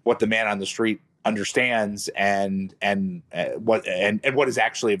what the man on the street understands and what is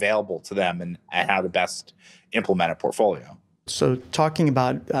actually available to them and how to best implement a portfolio. So talking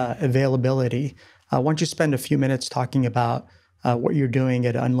about availability, why don't you spend a few minutes talking about what you're doing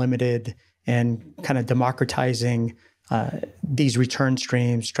at Unlimited and kind of democratizing these return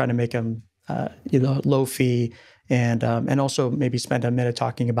streams, trying to make them low fee, and also maybe spend a minute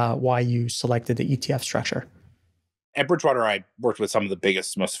talking about why you selected the ETF structure. At Bridgewater, I worked with some of the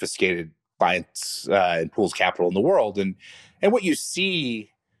biggest, most sophisticated clients and pools of capital in the world, and what you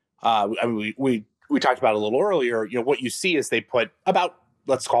see, we talked about it a little earlier. What you see is they put about,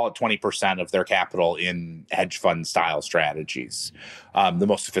 let's call it 20% of their capital in hedge fund style strategies, the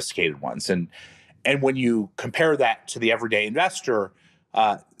most sophisticated ones. And when you compare that to the everyday investor,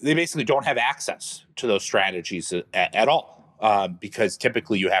 they basically don't have access to those strategies at all. Because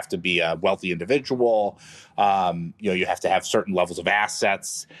typically you have to be a wealthy individual. You have to have certain levels of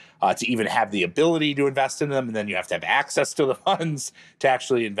assets to even have the ability to invest in them. And then you have to have access to the funds to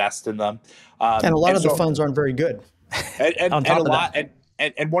actually invest in them. And a lot of the funds aren't very good.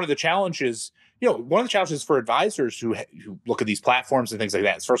 And one of the challenges, for advisors who look at these platforms and things like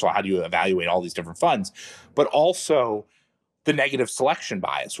that is, first of all, how do you evaluate all these different funds, but also the negative selection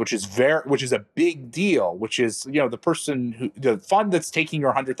bias, which is a big deal, which is, the fund that's taking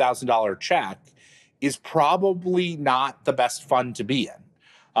your $100,000 check is probably not the best fund to be in.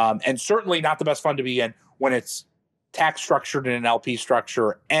 And certainly not the best fund to be in when it's tax structured in an LP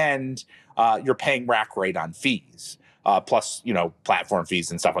structure and you're paying rack rate on fees. Plus, platform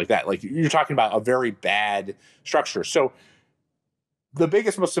fees and stuff like that. Like, you're talking about a very bad structure. So the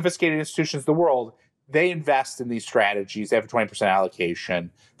biggest, most sophisticated institutions in the world, they invest in these strategies. They have a 20%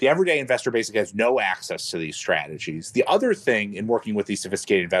 allocation. The everyday investor basically has no access to these strategies. The other thing in working with these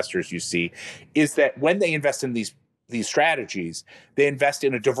sophisticated investors you see is that when they invest in these strategies, they invest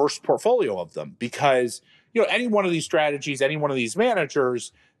in a diverse portfolio of them, because any one of these strategies, any one of these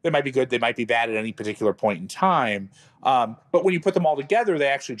managers, they might be good, they might be bad at any particular point in time. But when you put them all together, they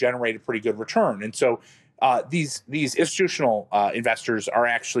actually generate a pretty good return. And so these institutional investors are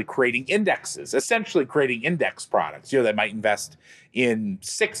actually creating indexes, essentially creating index products. They might invest in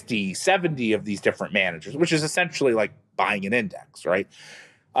 60, 70 of these different managers, which is essentially like buying an index, right?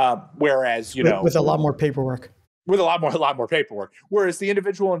 Whereas, with a lot more paperwork. With a lot more paperwork. Whereas the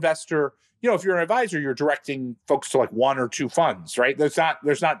individual investor, if you're an advisor, you're directing folks to like one or two funds, right? There's not,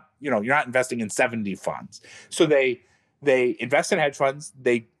 you're not investing in 70 funds. So they invest in hedge funds,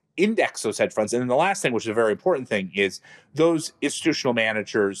 they index those hedge funds. And then the last thing, which is a very important thing, is those institutional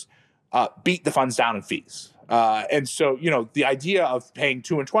managers beat the funds down in fees. And so, the idea of paying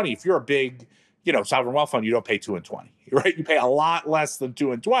 2 and 20, if you're a big, sovereign wealth fund, you don't pay 2 and 20, right? You pay a lot less than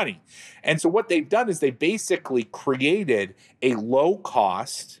 2 and 20. And so what they've done is they basically created a low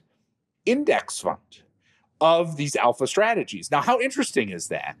cost index fund of these alpha strategies. Now, how interesting is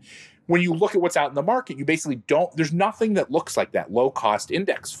that? When you look at what's out in the market, you basically there's nothing that looks like that low cost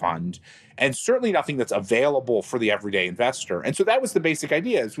index fund, and certainly nothing that's available for the everyday investor. And so that was the basic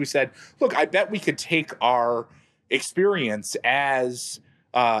idea, is we said, look, I bet we could take our experience as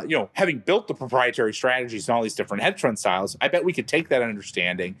having built the proprietary strategies and all these different hedge fund styles, I bet we could take that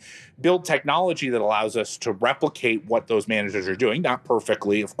understanding, build technology that allows us to replicate what those managers are doing, not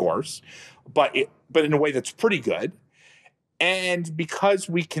perfectly, of course, but in a way that's pretty good. And because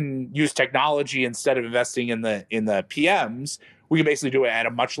we can use technology instead of investing in the PMs, we can basically do it at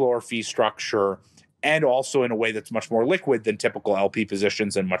a much lower fee structure and also in a way that's much more liquid than typical LP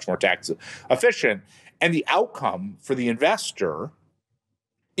positions and much more tax efficient. And the outcome for the investor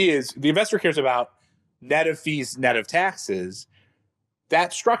is the investor cares about net of fees, net of taxes.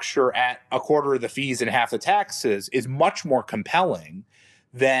 That structure at a quarter of the fees and half the taxes is much more compelling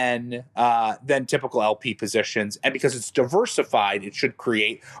than typical LP positions. And because it's diversified, it should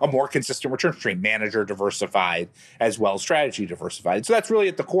create a more consistent return stream, manager diversified as well as strategy diversified. So that's really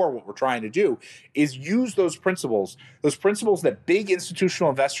at the core what we're trying to do is use those principles that big institutional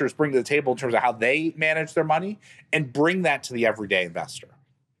investors bring to the table in terms of how they manage their money, and bring that to the everyday investor.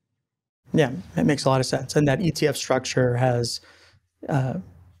 Yeah, it makes a lot of sense. And that ETF structure has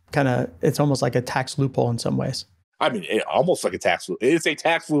it's almost like a tax loophole in some ways. I mean, almost like a tax. It's a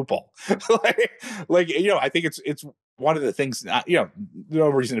tax loophole. I think it's one of the things. No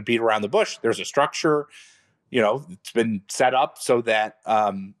reason to beat around the bush. There's a structure. It's been set up so that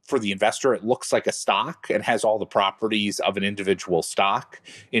for the investor, it looks like a stock and has all the properties of an individual stock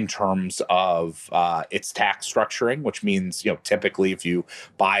in terms of its tax structuring, which means, typically if you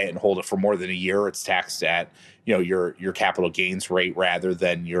buy it and hold it for more than a year, it's taxed at, your capital gains rate rather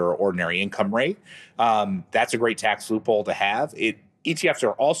than your ordinary income rate. That's a great tax loophole to have. ETFs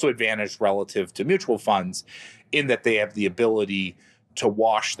are also advantaged relative to mutual funds in that they have the ability to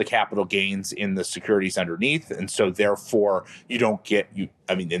wash the capital gains in the securities underneath. And so therefore you don't get,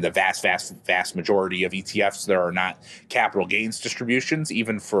 in the vast majority of ETFs, there are not capital gains distributions,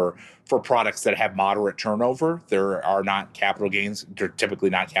 even for products that have moderate turnover. There are not capital gains. They're typically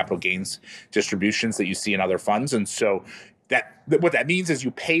not capital gains distributions that you see in other funds. And so what that means is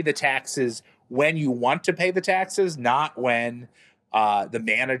you pay the taxes when you want to pay the taxes, not when the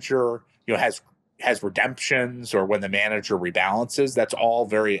manager, has redemptions or when the manager rebalances. That's all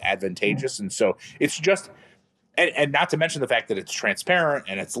very advantageous. And so it's just, and not to mention the fact that it's transparent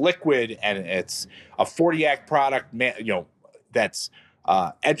and it's liquid and it's a 40 Act product, that's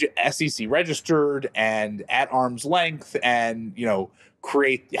SEC registered and at arm's length and,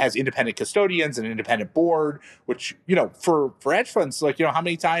 has independent custodians and independent board, which, for hedge funds, how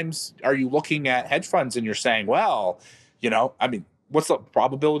many times are you looking at hedge funds and you're saying, well, what's the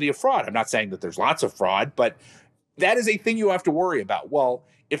probability of fraud? I'm not saying that there's lots of fraud, but that is a thing you have to worry about. Well,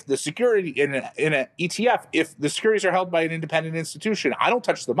 if the security in an ETF, if the securities are held by an independent institution, I don't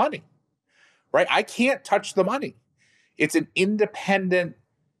touch the money, right? I can't touch the money. It's an independent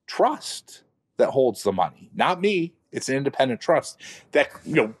trust that holds the money, not me. It's an independent trust that,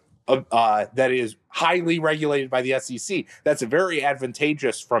 that is highly regulated by the SEC. That's very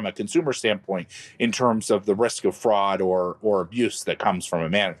advantageous from a consumer standpoint in terms of the risk of fraud or abuse that comes from a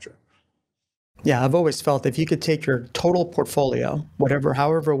manager. Yeah, I've always felt if you could take your total portfolio,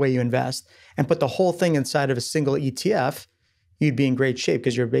 however way you invest, and put the whole thing inside of a single ETF, you'd be in great shape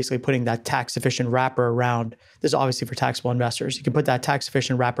because you're basically putting that tax efficient wrapper around. This is obviously for taxable investors. You can put that tax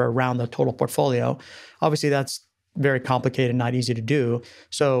efficient wrapper around the total portfolio. Obviously, that's very complicated, not easy to do.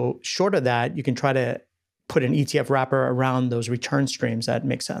 So short of that, you can try to put an ETF wrapper around those return streams that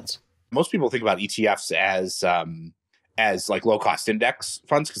make sense. Most people think about ETFs as like low cost index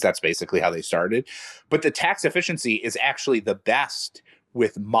funds because that's basically how they started. But the tax efficiency is actually the best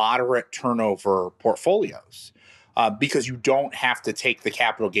with moderate turnover portfolios because you don't have to take the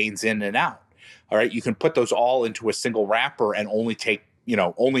capital gains in and out. All right, you can put those all into a single wrapper and only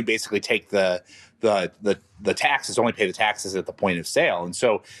basically take the taxes, only pay the taxes at the point of sale. And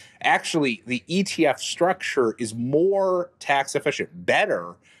so actually the ETF structure is more tax efficient,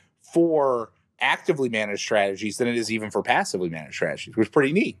 better for actively managed strategies than it is even for passively managed strategies, which is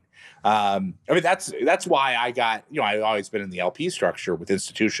pretty neat. That's why I got, I've always been in the LP structure with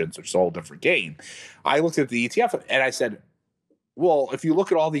institutions, which is a whole different game. I looked at the ETF and I said, well, if you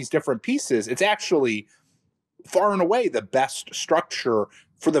look at all these different pieces, it's actually far and away the best structure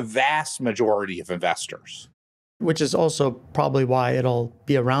for the vast majority of investors. Which is also probably why it'll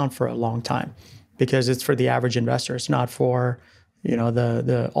be around for a long time, because it's for the average investor. It's not for,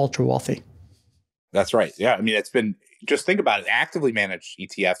 the ultra wealthy. That's right. Yeah. It's been, just think about it. Actively managed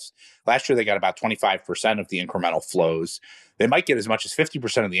ETFs, last year they got about 25% of the incremental flows. They might get as much as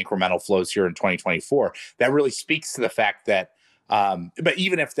 50% of the incremental flows here in 2024. That really speaks to the fact that, but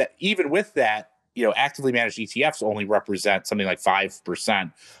even with that, actively managed ETFs only represent something like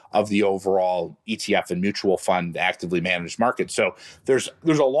 5% of the overall ETF and mutual fund actively managed market. So there's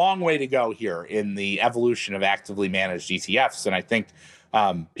a long way to go here in the evolution of actively managed ETFs. And I think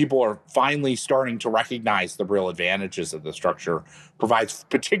people are finally starting to recognize the real advantages that the structure provides,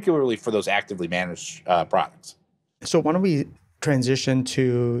 particularly for those actively managed products. So why don't we transition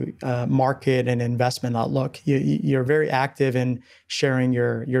to market and investment outlook? You're very active in sharing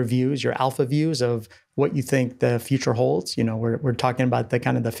your views, your alpha views of what you think the future holds. We're talking about the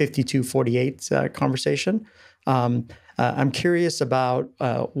kind of the 52-48 conversation. I'm curious about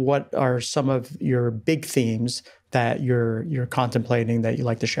what are some of your big themes that you're contemplating that you'd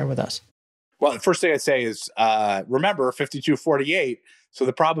like to share with us. Well, the first thing I'd say is remember 52-48. So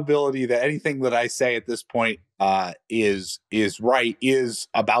the probability that anything that I say at this point is right is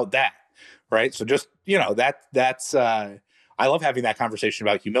about that, right? So just that's I love having that conversation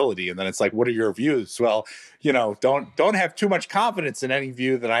about humility, and then it's like, what are your views? Well, don't have too much confidence in any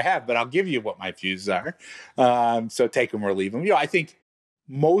view that I have, but I'll give you what my views are. So take them or leave them. I think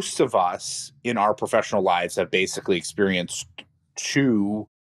most of us in our professional lives have basically experienced two,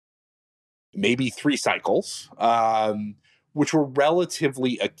 maybe three cycles, which were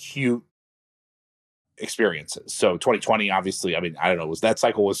relatively acute experiences. So 2020, obviously, I don't know, that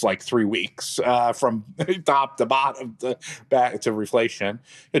cycle was like 3 weeks from top to bottom to back to reflation.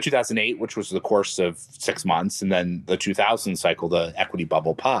 2008, which was the course of 6 months, and then the 2000 cycle, the equity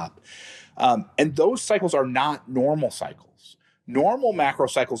bubble pop. And those cycles are not normal cycles. Normal macro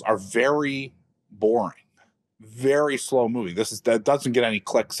cycles are very boring, very slow moving. That doesn't get any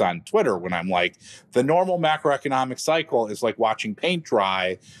clicks on Twitter when I'm like, the normal macroeconomic cycle is like watching paint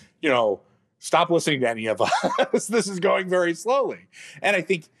dry. Stop listening to any of us. This is going very slowly. And I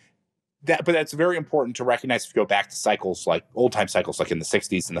think but that's very important to recognize if you go back to cycles, like old time cycles, like in the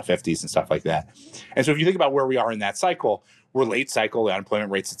 60s and the 50s and stuff like that. And so if you think about where we are in that cycle, we're late cycle, the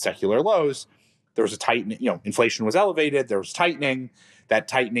unemployment rate's at secular lows. There was a tightening, inflation was elevated, there was tightening. That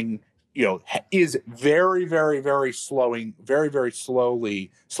tightening is very, very, very slowing, very, very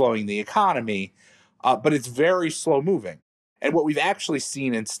slowly slowing the economy, but it's very slow moving. And what we've actually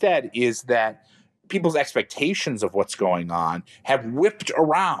seen instead is that people's expectations of what's going on have whipped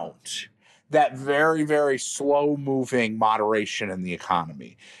around that very, very slow moving moderation in the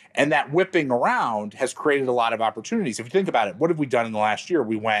economy. And that whipping around has created a lot of opportunities. If you think about it, what have we done in the last year?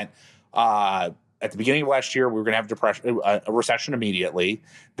 We went, at the beginning of last year, we were going to have a recession immediately.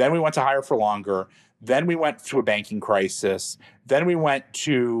 Then we went to higher for longer. Then we went to a banking crisis. Then we went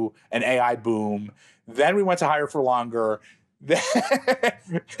to an AI boom. Then we went to higher for longer. Then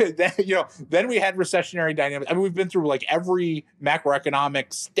we had recessionary dynamics. We've been through like every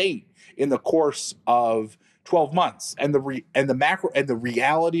macroeconomic state in the course of 12 months, and the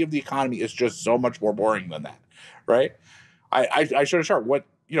reality of the economy is just so much more boring than that, right? I showed a chart.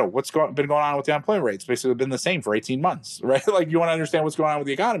 What's been going on with the unemployment rate? It's basically been the same for 18 months, right? Like, you want to understand what's going on with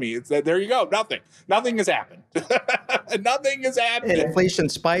the economy. It's that there you go. Nothing has happened. Nothing has happened. And inflation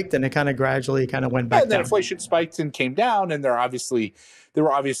spiked, and it kind of gradually went back down. And then inflation spiked and came down, and there were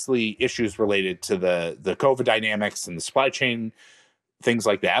obviously issues related to the COVID dynamics and the supply chain, things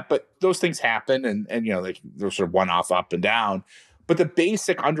like that. But those things happen, and they're sort of one-off up and down. But the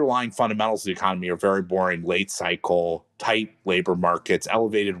basic underlying fundamentals of the economy are very boring: late cycle, tight labor markets,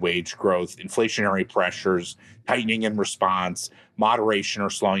 elevated wage growth, inflationary pressures, tightening in response, moderation or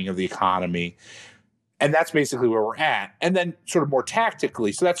slowing of the economy. And that's basically where we're at. And then sort of more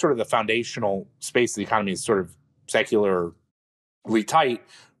tactically, so that's sort of the foundational space of the economy is sort of secularly tight,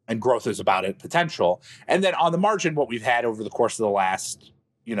 and growth is about it, potential. And then on the margin, what we've had over the course of the last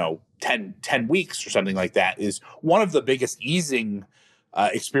 10 weeks or something like that is one of the biggest easing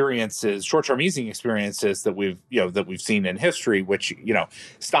experiences, short-term easing experiences that we've seen in history, which,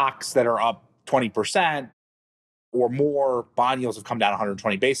 stocks that are up 20% or more, bond yields have come down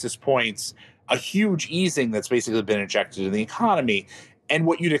 120 basis points, a huge easing that's basically been injected in the economy. And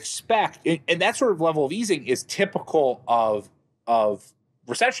what you'd expect, and that sort of level of easing is typical of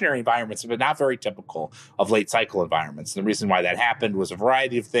recessionary environments, but not very typical of late cycle environments. And the reason why that happened was a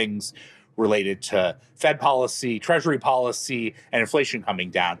variety of things related to Fed policy, Treasury policy, and inflation coming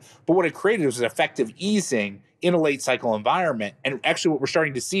down. But what it created was an effective easing in a late cycle environment. And actually what we're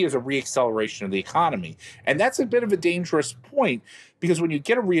starting to see is a reacceleration of the economy. And that's a bit of a dangerous point, because when you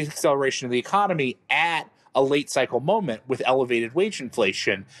get a reacceleration of the economy at a late cycle moment with elevated wage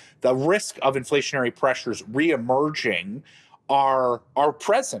inflation, the risk of inflationary pressures reemerging are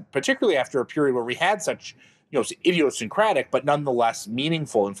present, particularly after a period where we had such idiosyncratic but nonetheless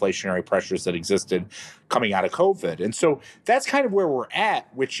meaningful inflationary pressures that existed coming out of COVID. And so that's kind of where we're at,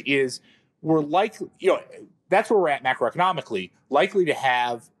 which is we're likely, that's where we're at macroeconomically, likely to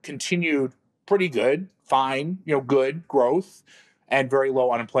have continued pretty good, fine, good growth and very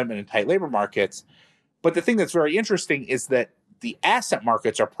low unemployment and tight labor markets. But the thing that's very interesting is that the asset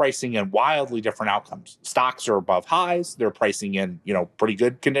markets are pricing in wildly different outcomes. Stocks are above highs. They're pricing in, pretty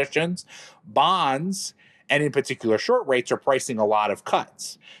good conditions. Bonds, and in particular short rates, are pricing a lot of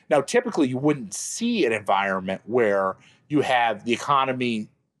cuts. Now, typically you wouldn't see an environment where you have the economy,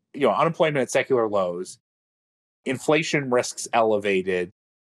 unemployment at secular lows, inflation risks elevated,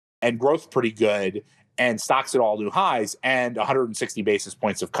 and growth pretty good, and stocks at all new highs, and 160 basis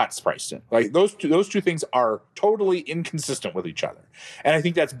points of cuts priced in. Like those two things are totally inconsistent with each other. And I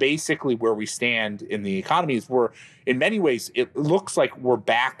think that's basically where we stand in the economy. Is we're, in many ways, it looks like we're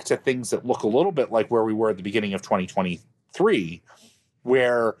back to things that look a little bit like where we were at the beginning of 2023,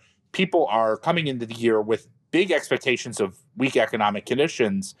 where people are coming into the year with big expectations of weak economic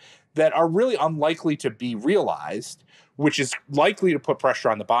conditions that are really unlikely to be realized, which is likely to put pressure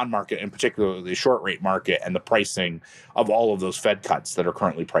on the bond market, and particularly the short rate market and the pricing of all of those Fed cuts that are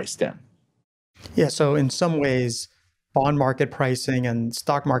currently priced in. Yeah, so in some ways, bond market pricing and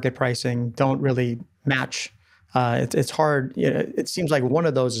stock market pricing don't really match. It's hard. It seems like one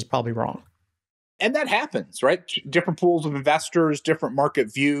of those is probably wrong. And that happens, right? Different pools of investors, different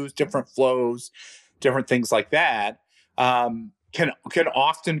market views, different flows, different things like that can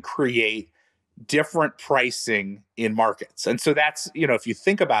often create different pricing in markets. And so that's, if you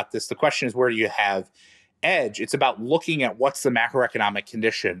think about this, the question is, where do you have edge? It's about looking at what's the macroeconomic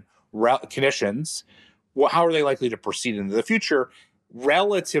conditions, how are they likely to proceed into the future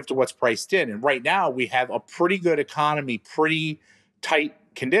relative to what's priced in. And right now we have a pretty good economy, pretty tight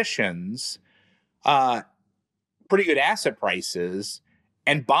conditions, pretty good asset prices,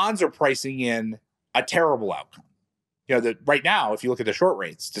 and bonds are pricing in a terrible outcome. Right now, if you look at the short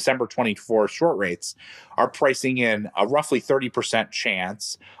rates, December 24 short rates are pricing in a roughly 30%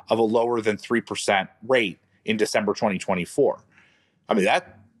 chance of a lower than 3% rate in December 2024. I mean,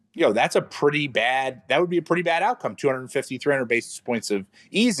 that's a pretty bad, that would be a pretty bad outcome. 250, 300 basis points of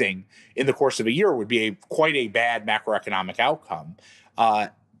easing in the course of a year would be quite a bad macroeconomic outcome.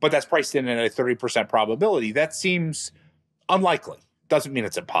 But that's priced in at a 30% probability. That seems unlikely. Doesn't mean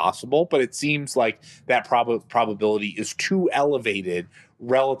it's impossible, but it seems like that probability is too elevated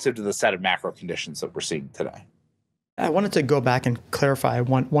relative to the set of macro conditions that we're seeing today. I wanted to go back and clarify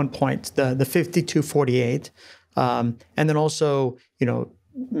one point, the 52-48, and then also,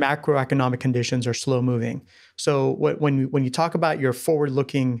 macroeconomic conditions are slow moving. So when you talk about your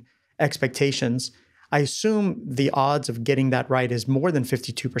forward-looking expectations, I assume the odds of getting that right is more than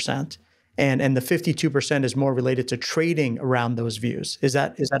 52%. And the 52% is more related to trading around those views. Is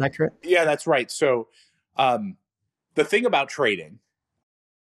that accurate? Yeah, that's right. So the thing about trading,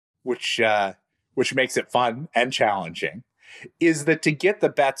 which makes it fun and challenging, is that to get the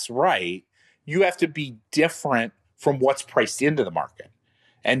bets right, you have to be different from what's priced into the market.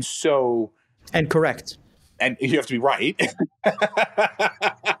 And correct. And you have to be right.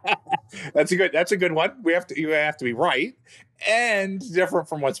 That's a good one. You have to be right and different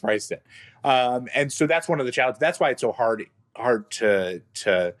from what's priced in. And so that's one of the challenges. That's why it's so hard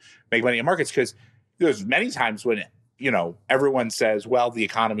to make money in markets, because there's many times when everyone says, well, the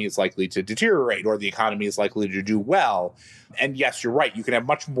economy is likely to deteriorate or the economy is likely to do well. And yes, you're right. You can have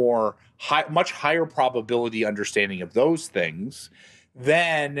much higher probability understanding of those things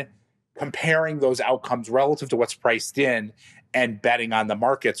than comparing those outcomes relative to what's priced in and betting on the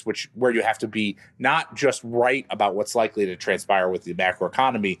markets, where you have to be not just right about what's likely to transpire with the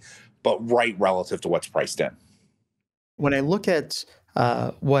macroeconomy, but right relative to what's priced in. When I look at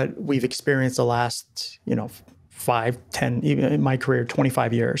what we've experienced the last, 5, 10, even in my career,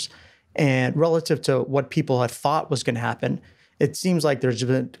 25 years, and relative to what people had thought was going to happen, it seems like there's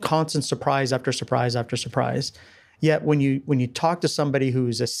been constant surprise after surprise after surprise. Yet when you talk to somebody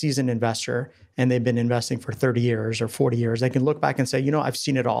who's a seasoned investor and they've been investing for 30 years or 40 years, they can look back and say, I've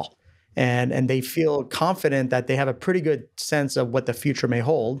seen it all. And they feel confident that they have a pretty good sense of what the future may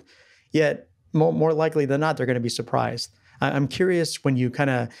hold. Yet more likely than not, they're going to be surprised. I'm curious, when you kind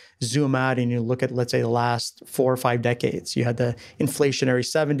of zoom out and you look at, let's say, the last 4 or 5 decades, you had the inflationary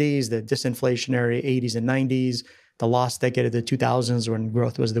 70s, the disinflationary 80s and 90s, the lost decade of the 2000s when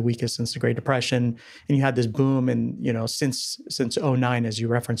growth was the weakest since the Great Depression. And you had this boom since 2009, as you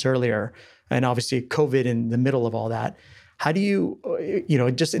referenced earlier, and obviously COVID in the middle of all that. How do you,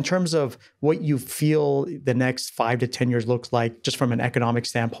 just in terms of what you feel the next 5 to 10 years looks like, just from an economic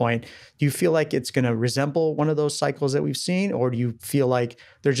standpoint, do you feel like it's going to resemble one of those cycles that we've seen? Or do you feel like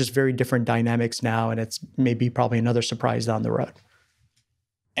there's just very different dynamics now and it's maybe probably another surprise down the road?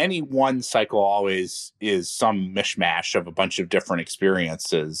 any one cycle always is some mishmash of a bunch of different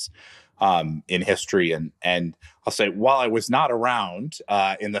experiences in history. And I'll say, while I was not around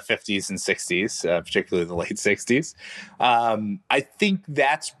in the 50s and 60s, particularly the late 60s, I think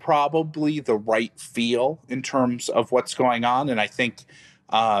that's probably the right feel in terms of what's going on. And I think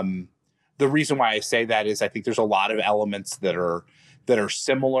the reason why I say that is I think there's a lot of elements that are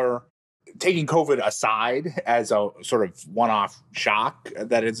similar, taking COVID aside as a sort of one-off shock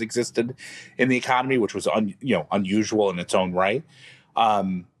that has existed in the economy, which was unusual in its own right.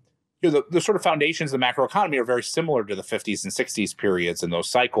 The sort of foundations of the macroeconomy are very similar to the 50s and 60s periods and those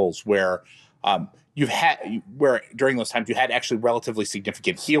cycles where where during those times you had actually relatively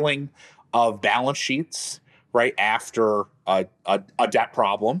significant healing of balance sheets, right, after a debt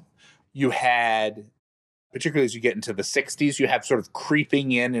problem. You had, particularly as you get into the 60s, you have sort of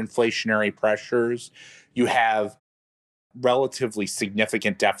creeping in inflationary pressures. You have relatively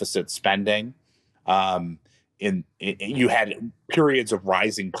significant deficit spending. You had periods of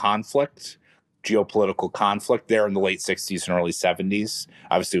rising conflict, geopolitical conflict there in the late 60s and early 70s,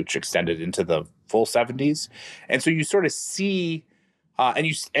 obviously, which extended into the full 70s. And so you sort of see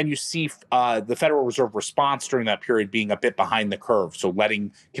you see the Federal Reserve response during that period being a bit behind the curve, so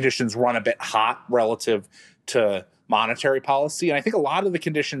letting conditions run a bit hot relative to monetary policy. And I think a lot of the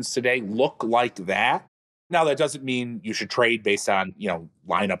conditions today look like that. Now, that doesn't mean you should trade based on,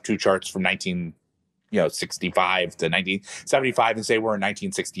 line up two charts from 65 to 1975 and say we're in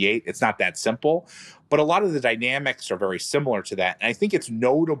 1968. It's not that simple. But a lot of the dynamics are very similar to that. And I think it's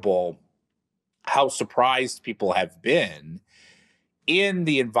notable how surprised people have been in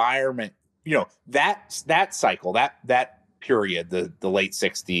the environment, that cycle, that period, the late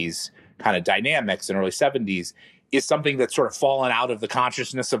 60s kind of dynamics and early 70s is something that's sort of fallen out of the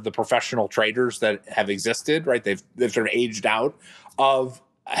consciousness of the professional traders that have existed, right? They've sort of aged out of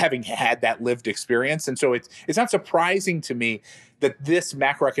having had that lived experience. And so it's not surprising to me that this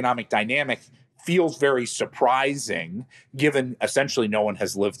macroeconomic dynamic feels very surprising, given essentially no one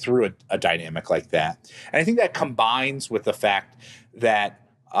has lived through a dynamic like that. And I think that combines with the fact that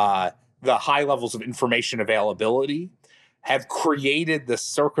the high levels of information availability have created the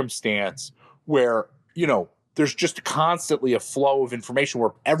circumstance where, there's just constantly a flow of information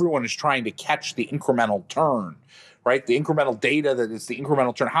where everyone is trying to catch the incremental turn, right? The incremental data that is the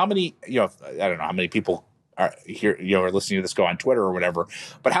incremental turn. How many, I don't know how many people are here, are listening to this go on Twitter or whatever,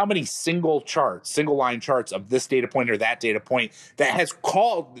 but how many single line charts of this data point or that data point that has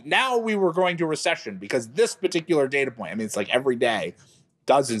called, now we were going to recession because this particular data point. I mean, it's like every day,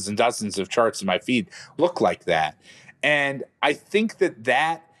 dozens and dozens of charts in my feed look like that. And I think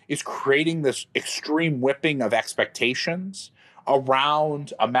that is creating this extreme whipping of expectations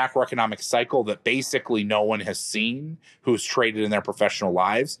around a macroeconomic cycle that basically no one has seen who's traded in their professional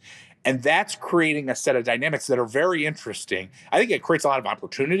lives. And that's creating a set of dynamics that are very interesting. I think it creates a lot of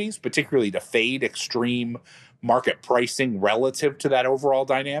opportunities, particularly to fade extreme market pricing relative to that overall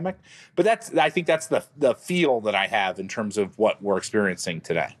dynamic. But I think that's the feel that I have in terms of what we're experiencing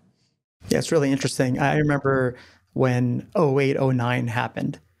today. Yeah, it's really interesting. I remember when 08, 09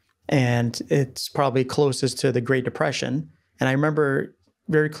 happened, and it's probably closest to the Great Depression. And I remember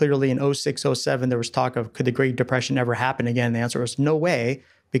very clearly in 06, 07, there was talk of, could the Great Depression ever happen again? The answer was no way,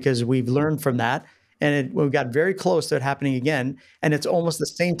 because we've learned from that. And we got very close to it happening again. And it's almost the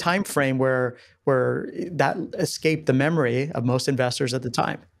same time frame where that escaped the memory of most investors at the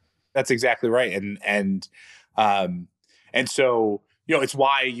time. That's exactly right. And so, it's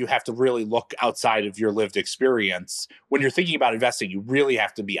why you have to really look outside of your lived experience. When you're thinking about investing, you really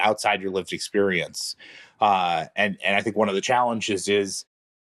have to be outside your lived experience. And I think one of the challenges is,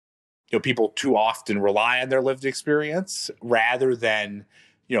 people too often rely on their lived experience rather than,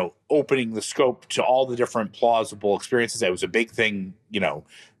 opening the scope to all the different plausible experiences. That was a big thing,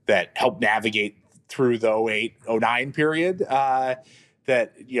 that helped navigate through the 08, 09 period, that,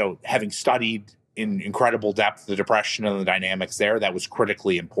 having studied in incredible depth the Depression and the dynamics there, that was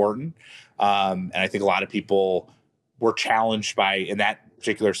critically important. And I think a lot of people were challenged by, in that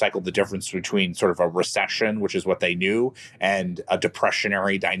particular cycle, the difference between sort of a recession, which is what they knew, and a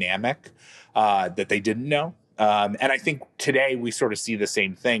depressionary dynamic that they didn't know. And I think today we sort of see the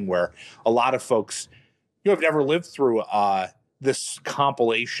same thing where a lot of folks, have never lived through this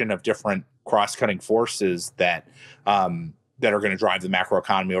compilation of different cross-cutting forces that are going to drive the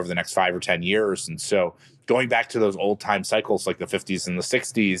macroeconomy over the next 5 or 10 years. And so going back to those old time cycles like the 50s and the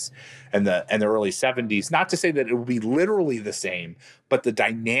 60s and the early 70s, not to say that it will be literally the same, but the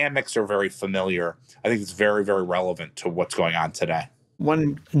dynamics are very familiar. I think it's very, very relevant to what's going on today.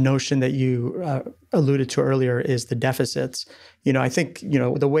 One notion that you alluded to earlier is the deficits. I think,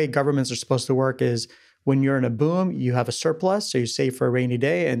 the way governments are supposed to work is when you're in a boom, you have a surplus, so you save for a rainy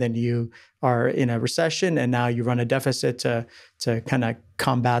day, and then you are in a recession, and now you run a deficit to kind of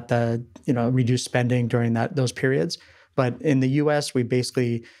combat the, reduce spending during those periods. But in the U.S., we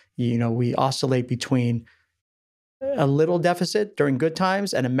basically, we oscillate between a little deficit during good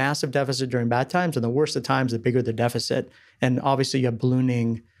times and a massive deficit during bad times. And the worse the times, the bigger the deficit. And obviously you have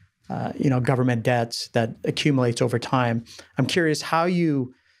ballooning, government debts that accumulates over time. I'm curious how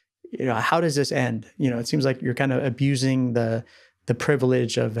how does this end? It seems like you're kind of abusing the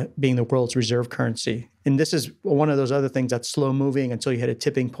privilege of being the world's reserve currency. And this is one of those other things that's slow moving until you hit a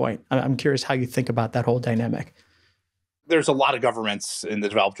tipping point. I'm curious how you think about that whole dynamic. There's a lot of governments in the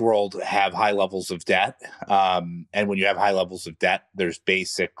developed world that have high levels of debt. And when you have high levels of debt, there's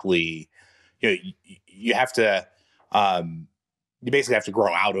basically, you have to, you basically have to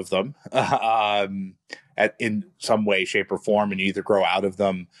grow out of them in some way, shape, or form, and you either grow out of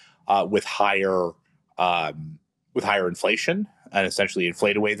them with higher inflation and essentially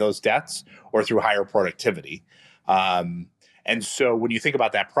inflate away those debts, or through higher productivity. And so when you think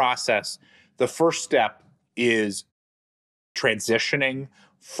about that process, the first step is transitioning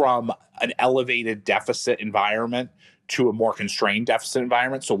from an elevated deficit environment to a more constrained deficit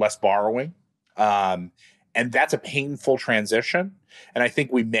environment, so less borrowing. And that's a painful transition. And I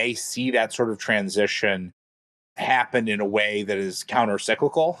think we may see that sort of transition happen in a way that is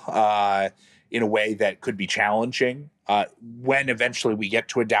counter-cyclical, in a way that could be challenging when eventually we get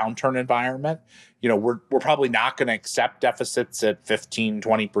to a downturn environment. We're probably not going to accept deficits at 15,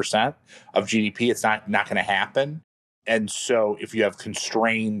 20% of GDP. It's not going to happen. And so if you have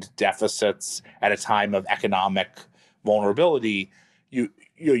constrained deficits at a time of economic vulnerability, you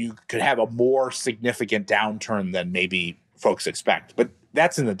could have a more significant downturn than maybe folks expect. But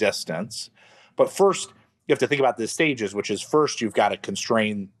that's in the distance. But first, you have to think about the stages, which is first you've got to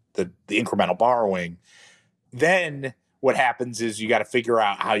constrain the incremental borrowing. Then what happens is you got to figure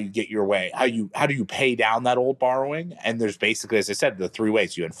out how you get your way. How do you pay down that old borrowing? And there's basically, as I said, the three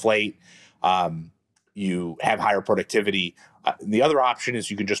ways: you inflate, you have higher productivity. The other option is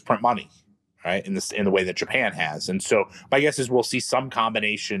you can just print money, right? In the way that Japan has. And so my guess is we'll see some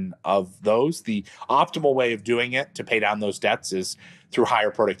combination of those. The optimal way of doing it to pay down those debts is through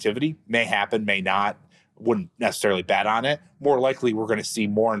higher productivity. May happen, may not. Wouldn't necessarily bet on it. More likely, we're going to see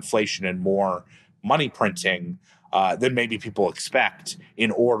more inflation and more money printing than maybe people expect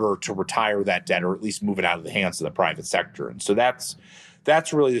in order to retire that debt, or at least move it out of the hands of the private sector. And so that's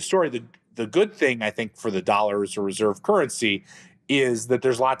really the story. The good thing, I think, for the dollar as a reserve currency is that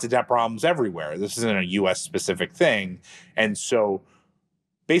there's lots of debt problems everywhere. This isn't a U.S. specific thing. And so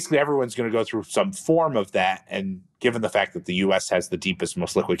basically everyone's going to go through some form of that. And given the fact that the U.S. has the deepest,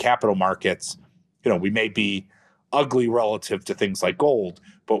 most liquid capital markets, we may be ugly relative to things like gold,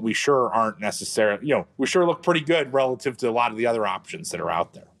 but we sure aren't necessarily, we sure look pretty good relative to a lot of the other options that are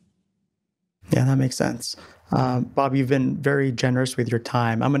out there. Yeah, that makes sense. Bob, you've been very generous with your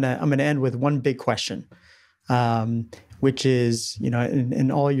time. I'm gonna end with one big question, which is,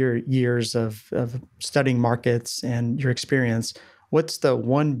 in all your years of studying markets and your experience, what's the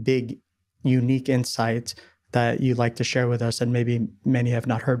one big unique insight that you'd like to share with us and maybe many have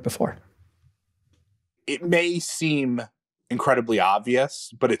not heard before? It may seem incredibly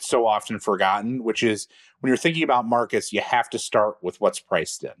obvious, but it's so often forgotten, which is when you're thinking about markets, you have to start with what's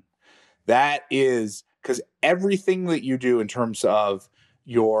priced in. That is because everything that you do in terms of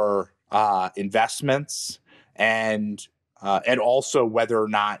your investments and also whether or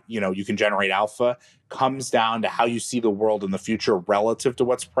not you can generate alpha comes down to how you see the world in the future relative to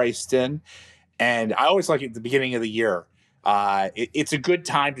what's priced in. And I always like at the beginning of the year, it's a good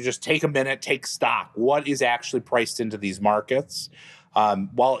time to just take a minute, take stock. What is actually priced into these markets?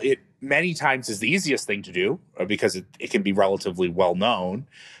 While it many times is the easiest thing to do because it can be relatively well known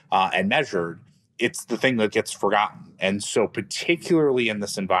and measured, it's the thing that gets forgotten. And so particularly in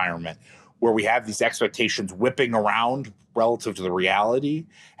this environment where we have these expectations whipping around relative to the reality,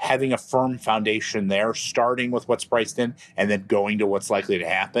 having a firm foundation there, starting with what's priced in and then going to what's likely to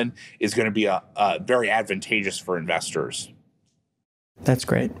happen is going to be a very advantageous for investors. That's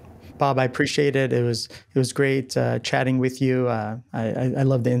great. Bob, I appreciate it. It was great chatting with you. I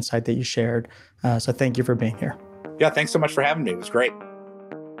love the insight that you shared. So thank you for being here. Yeah, thanks so much for having me. It was great.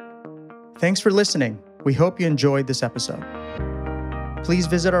 Thanks for listening. We hope you enjoyed this episode. Please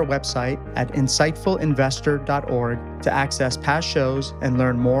visit our website at insightfulinvestor.org to access past shows and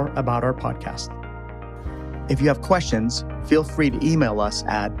learn more about our podcast. If you have questions, feel free to email us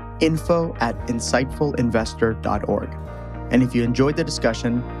at info@insightfulinvestor.org. And if you enjoyed the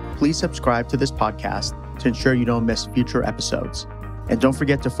discussion, please subscribe to this podcast to ensure you don't miss future episodes. And don't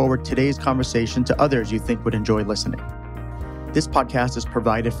forget to forward today's conversation to others you think would enjoy listening. This podcast is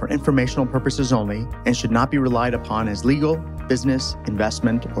provided for informational purposes only and should not be relied upon as legal, business,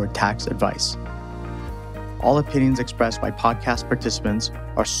 investment, or tax advice. All opinions expressed by podcast participants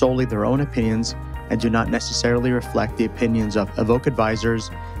are solely their own opinions and do not necessarily reflect the opinions of Evoke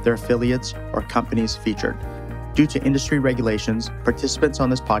Advisors, their affiliates, or companies featured. Due to industry regulations, participants on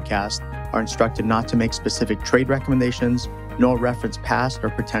this podcast are instructed not to make specific trade recommendations, nor reference past or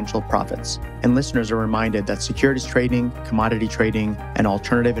potential profits. And listeners are reminded that securities trading, commodity trading, and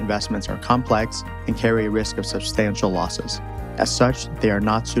alternative investments are complex and carry a risk of substantial losses. As such, they are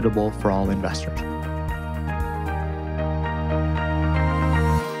not suitable for all investors.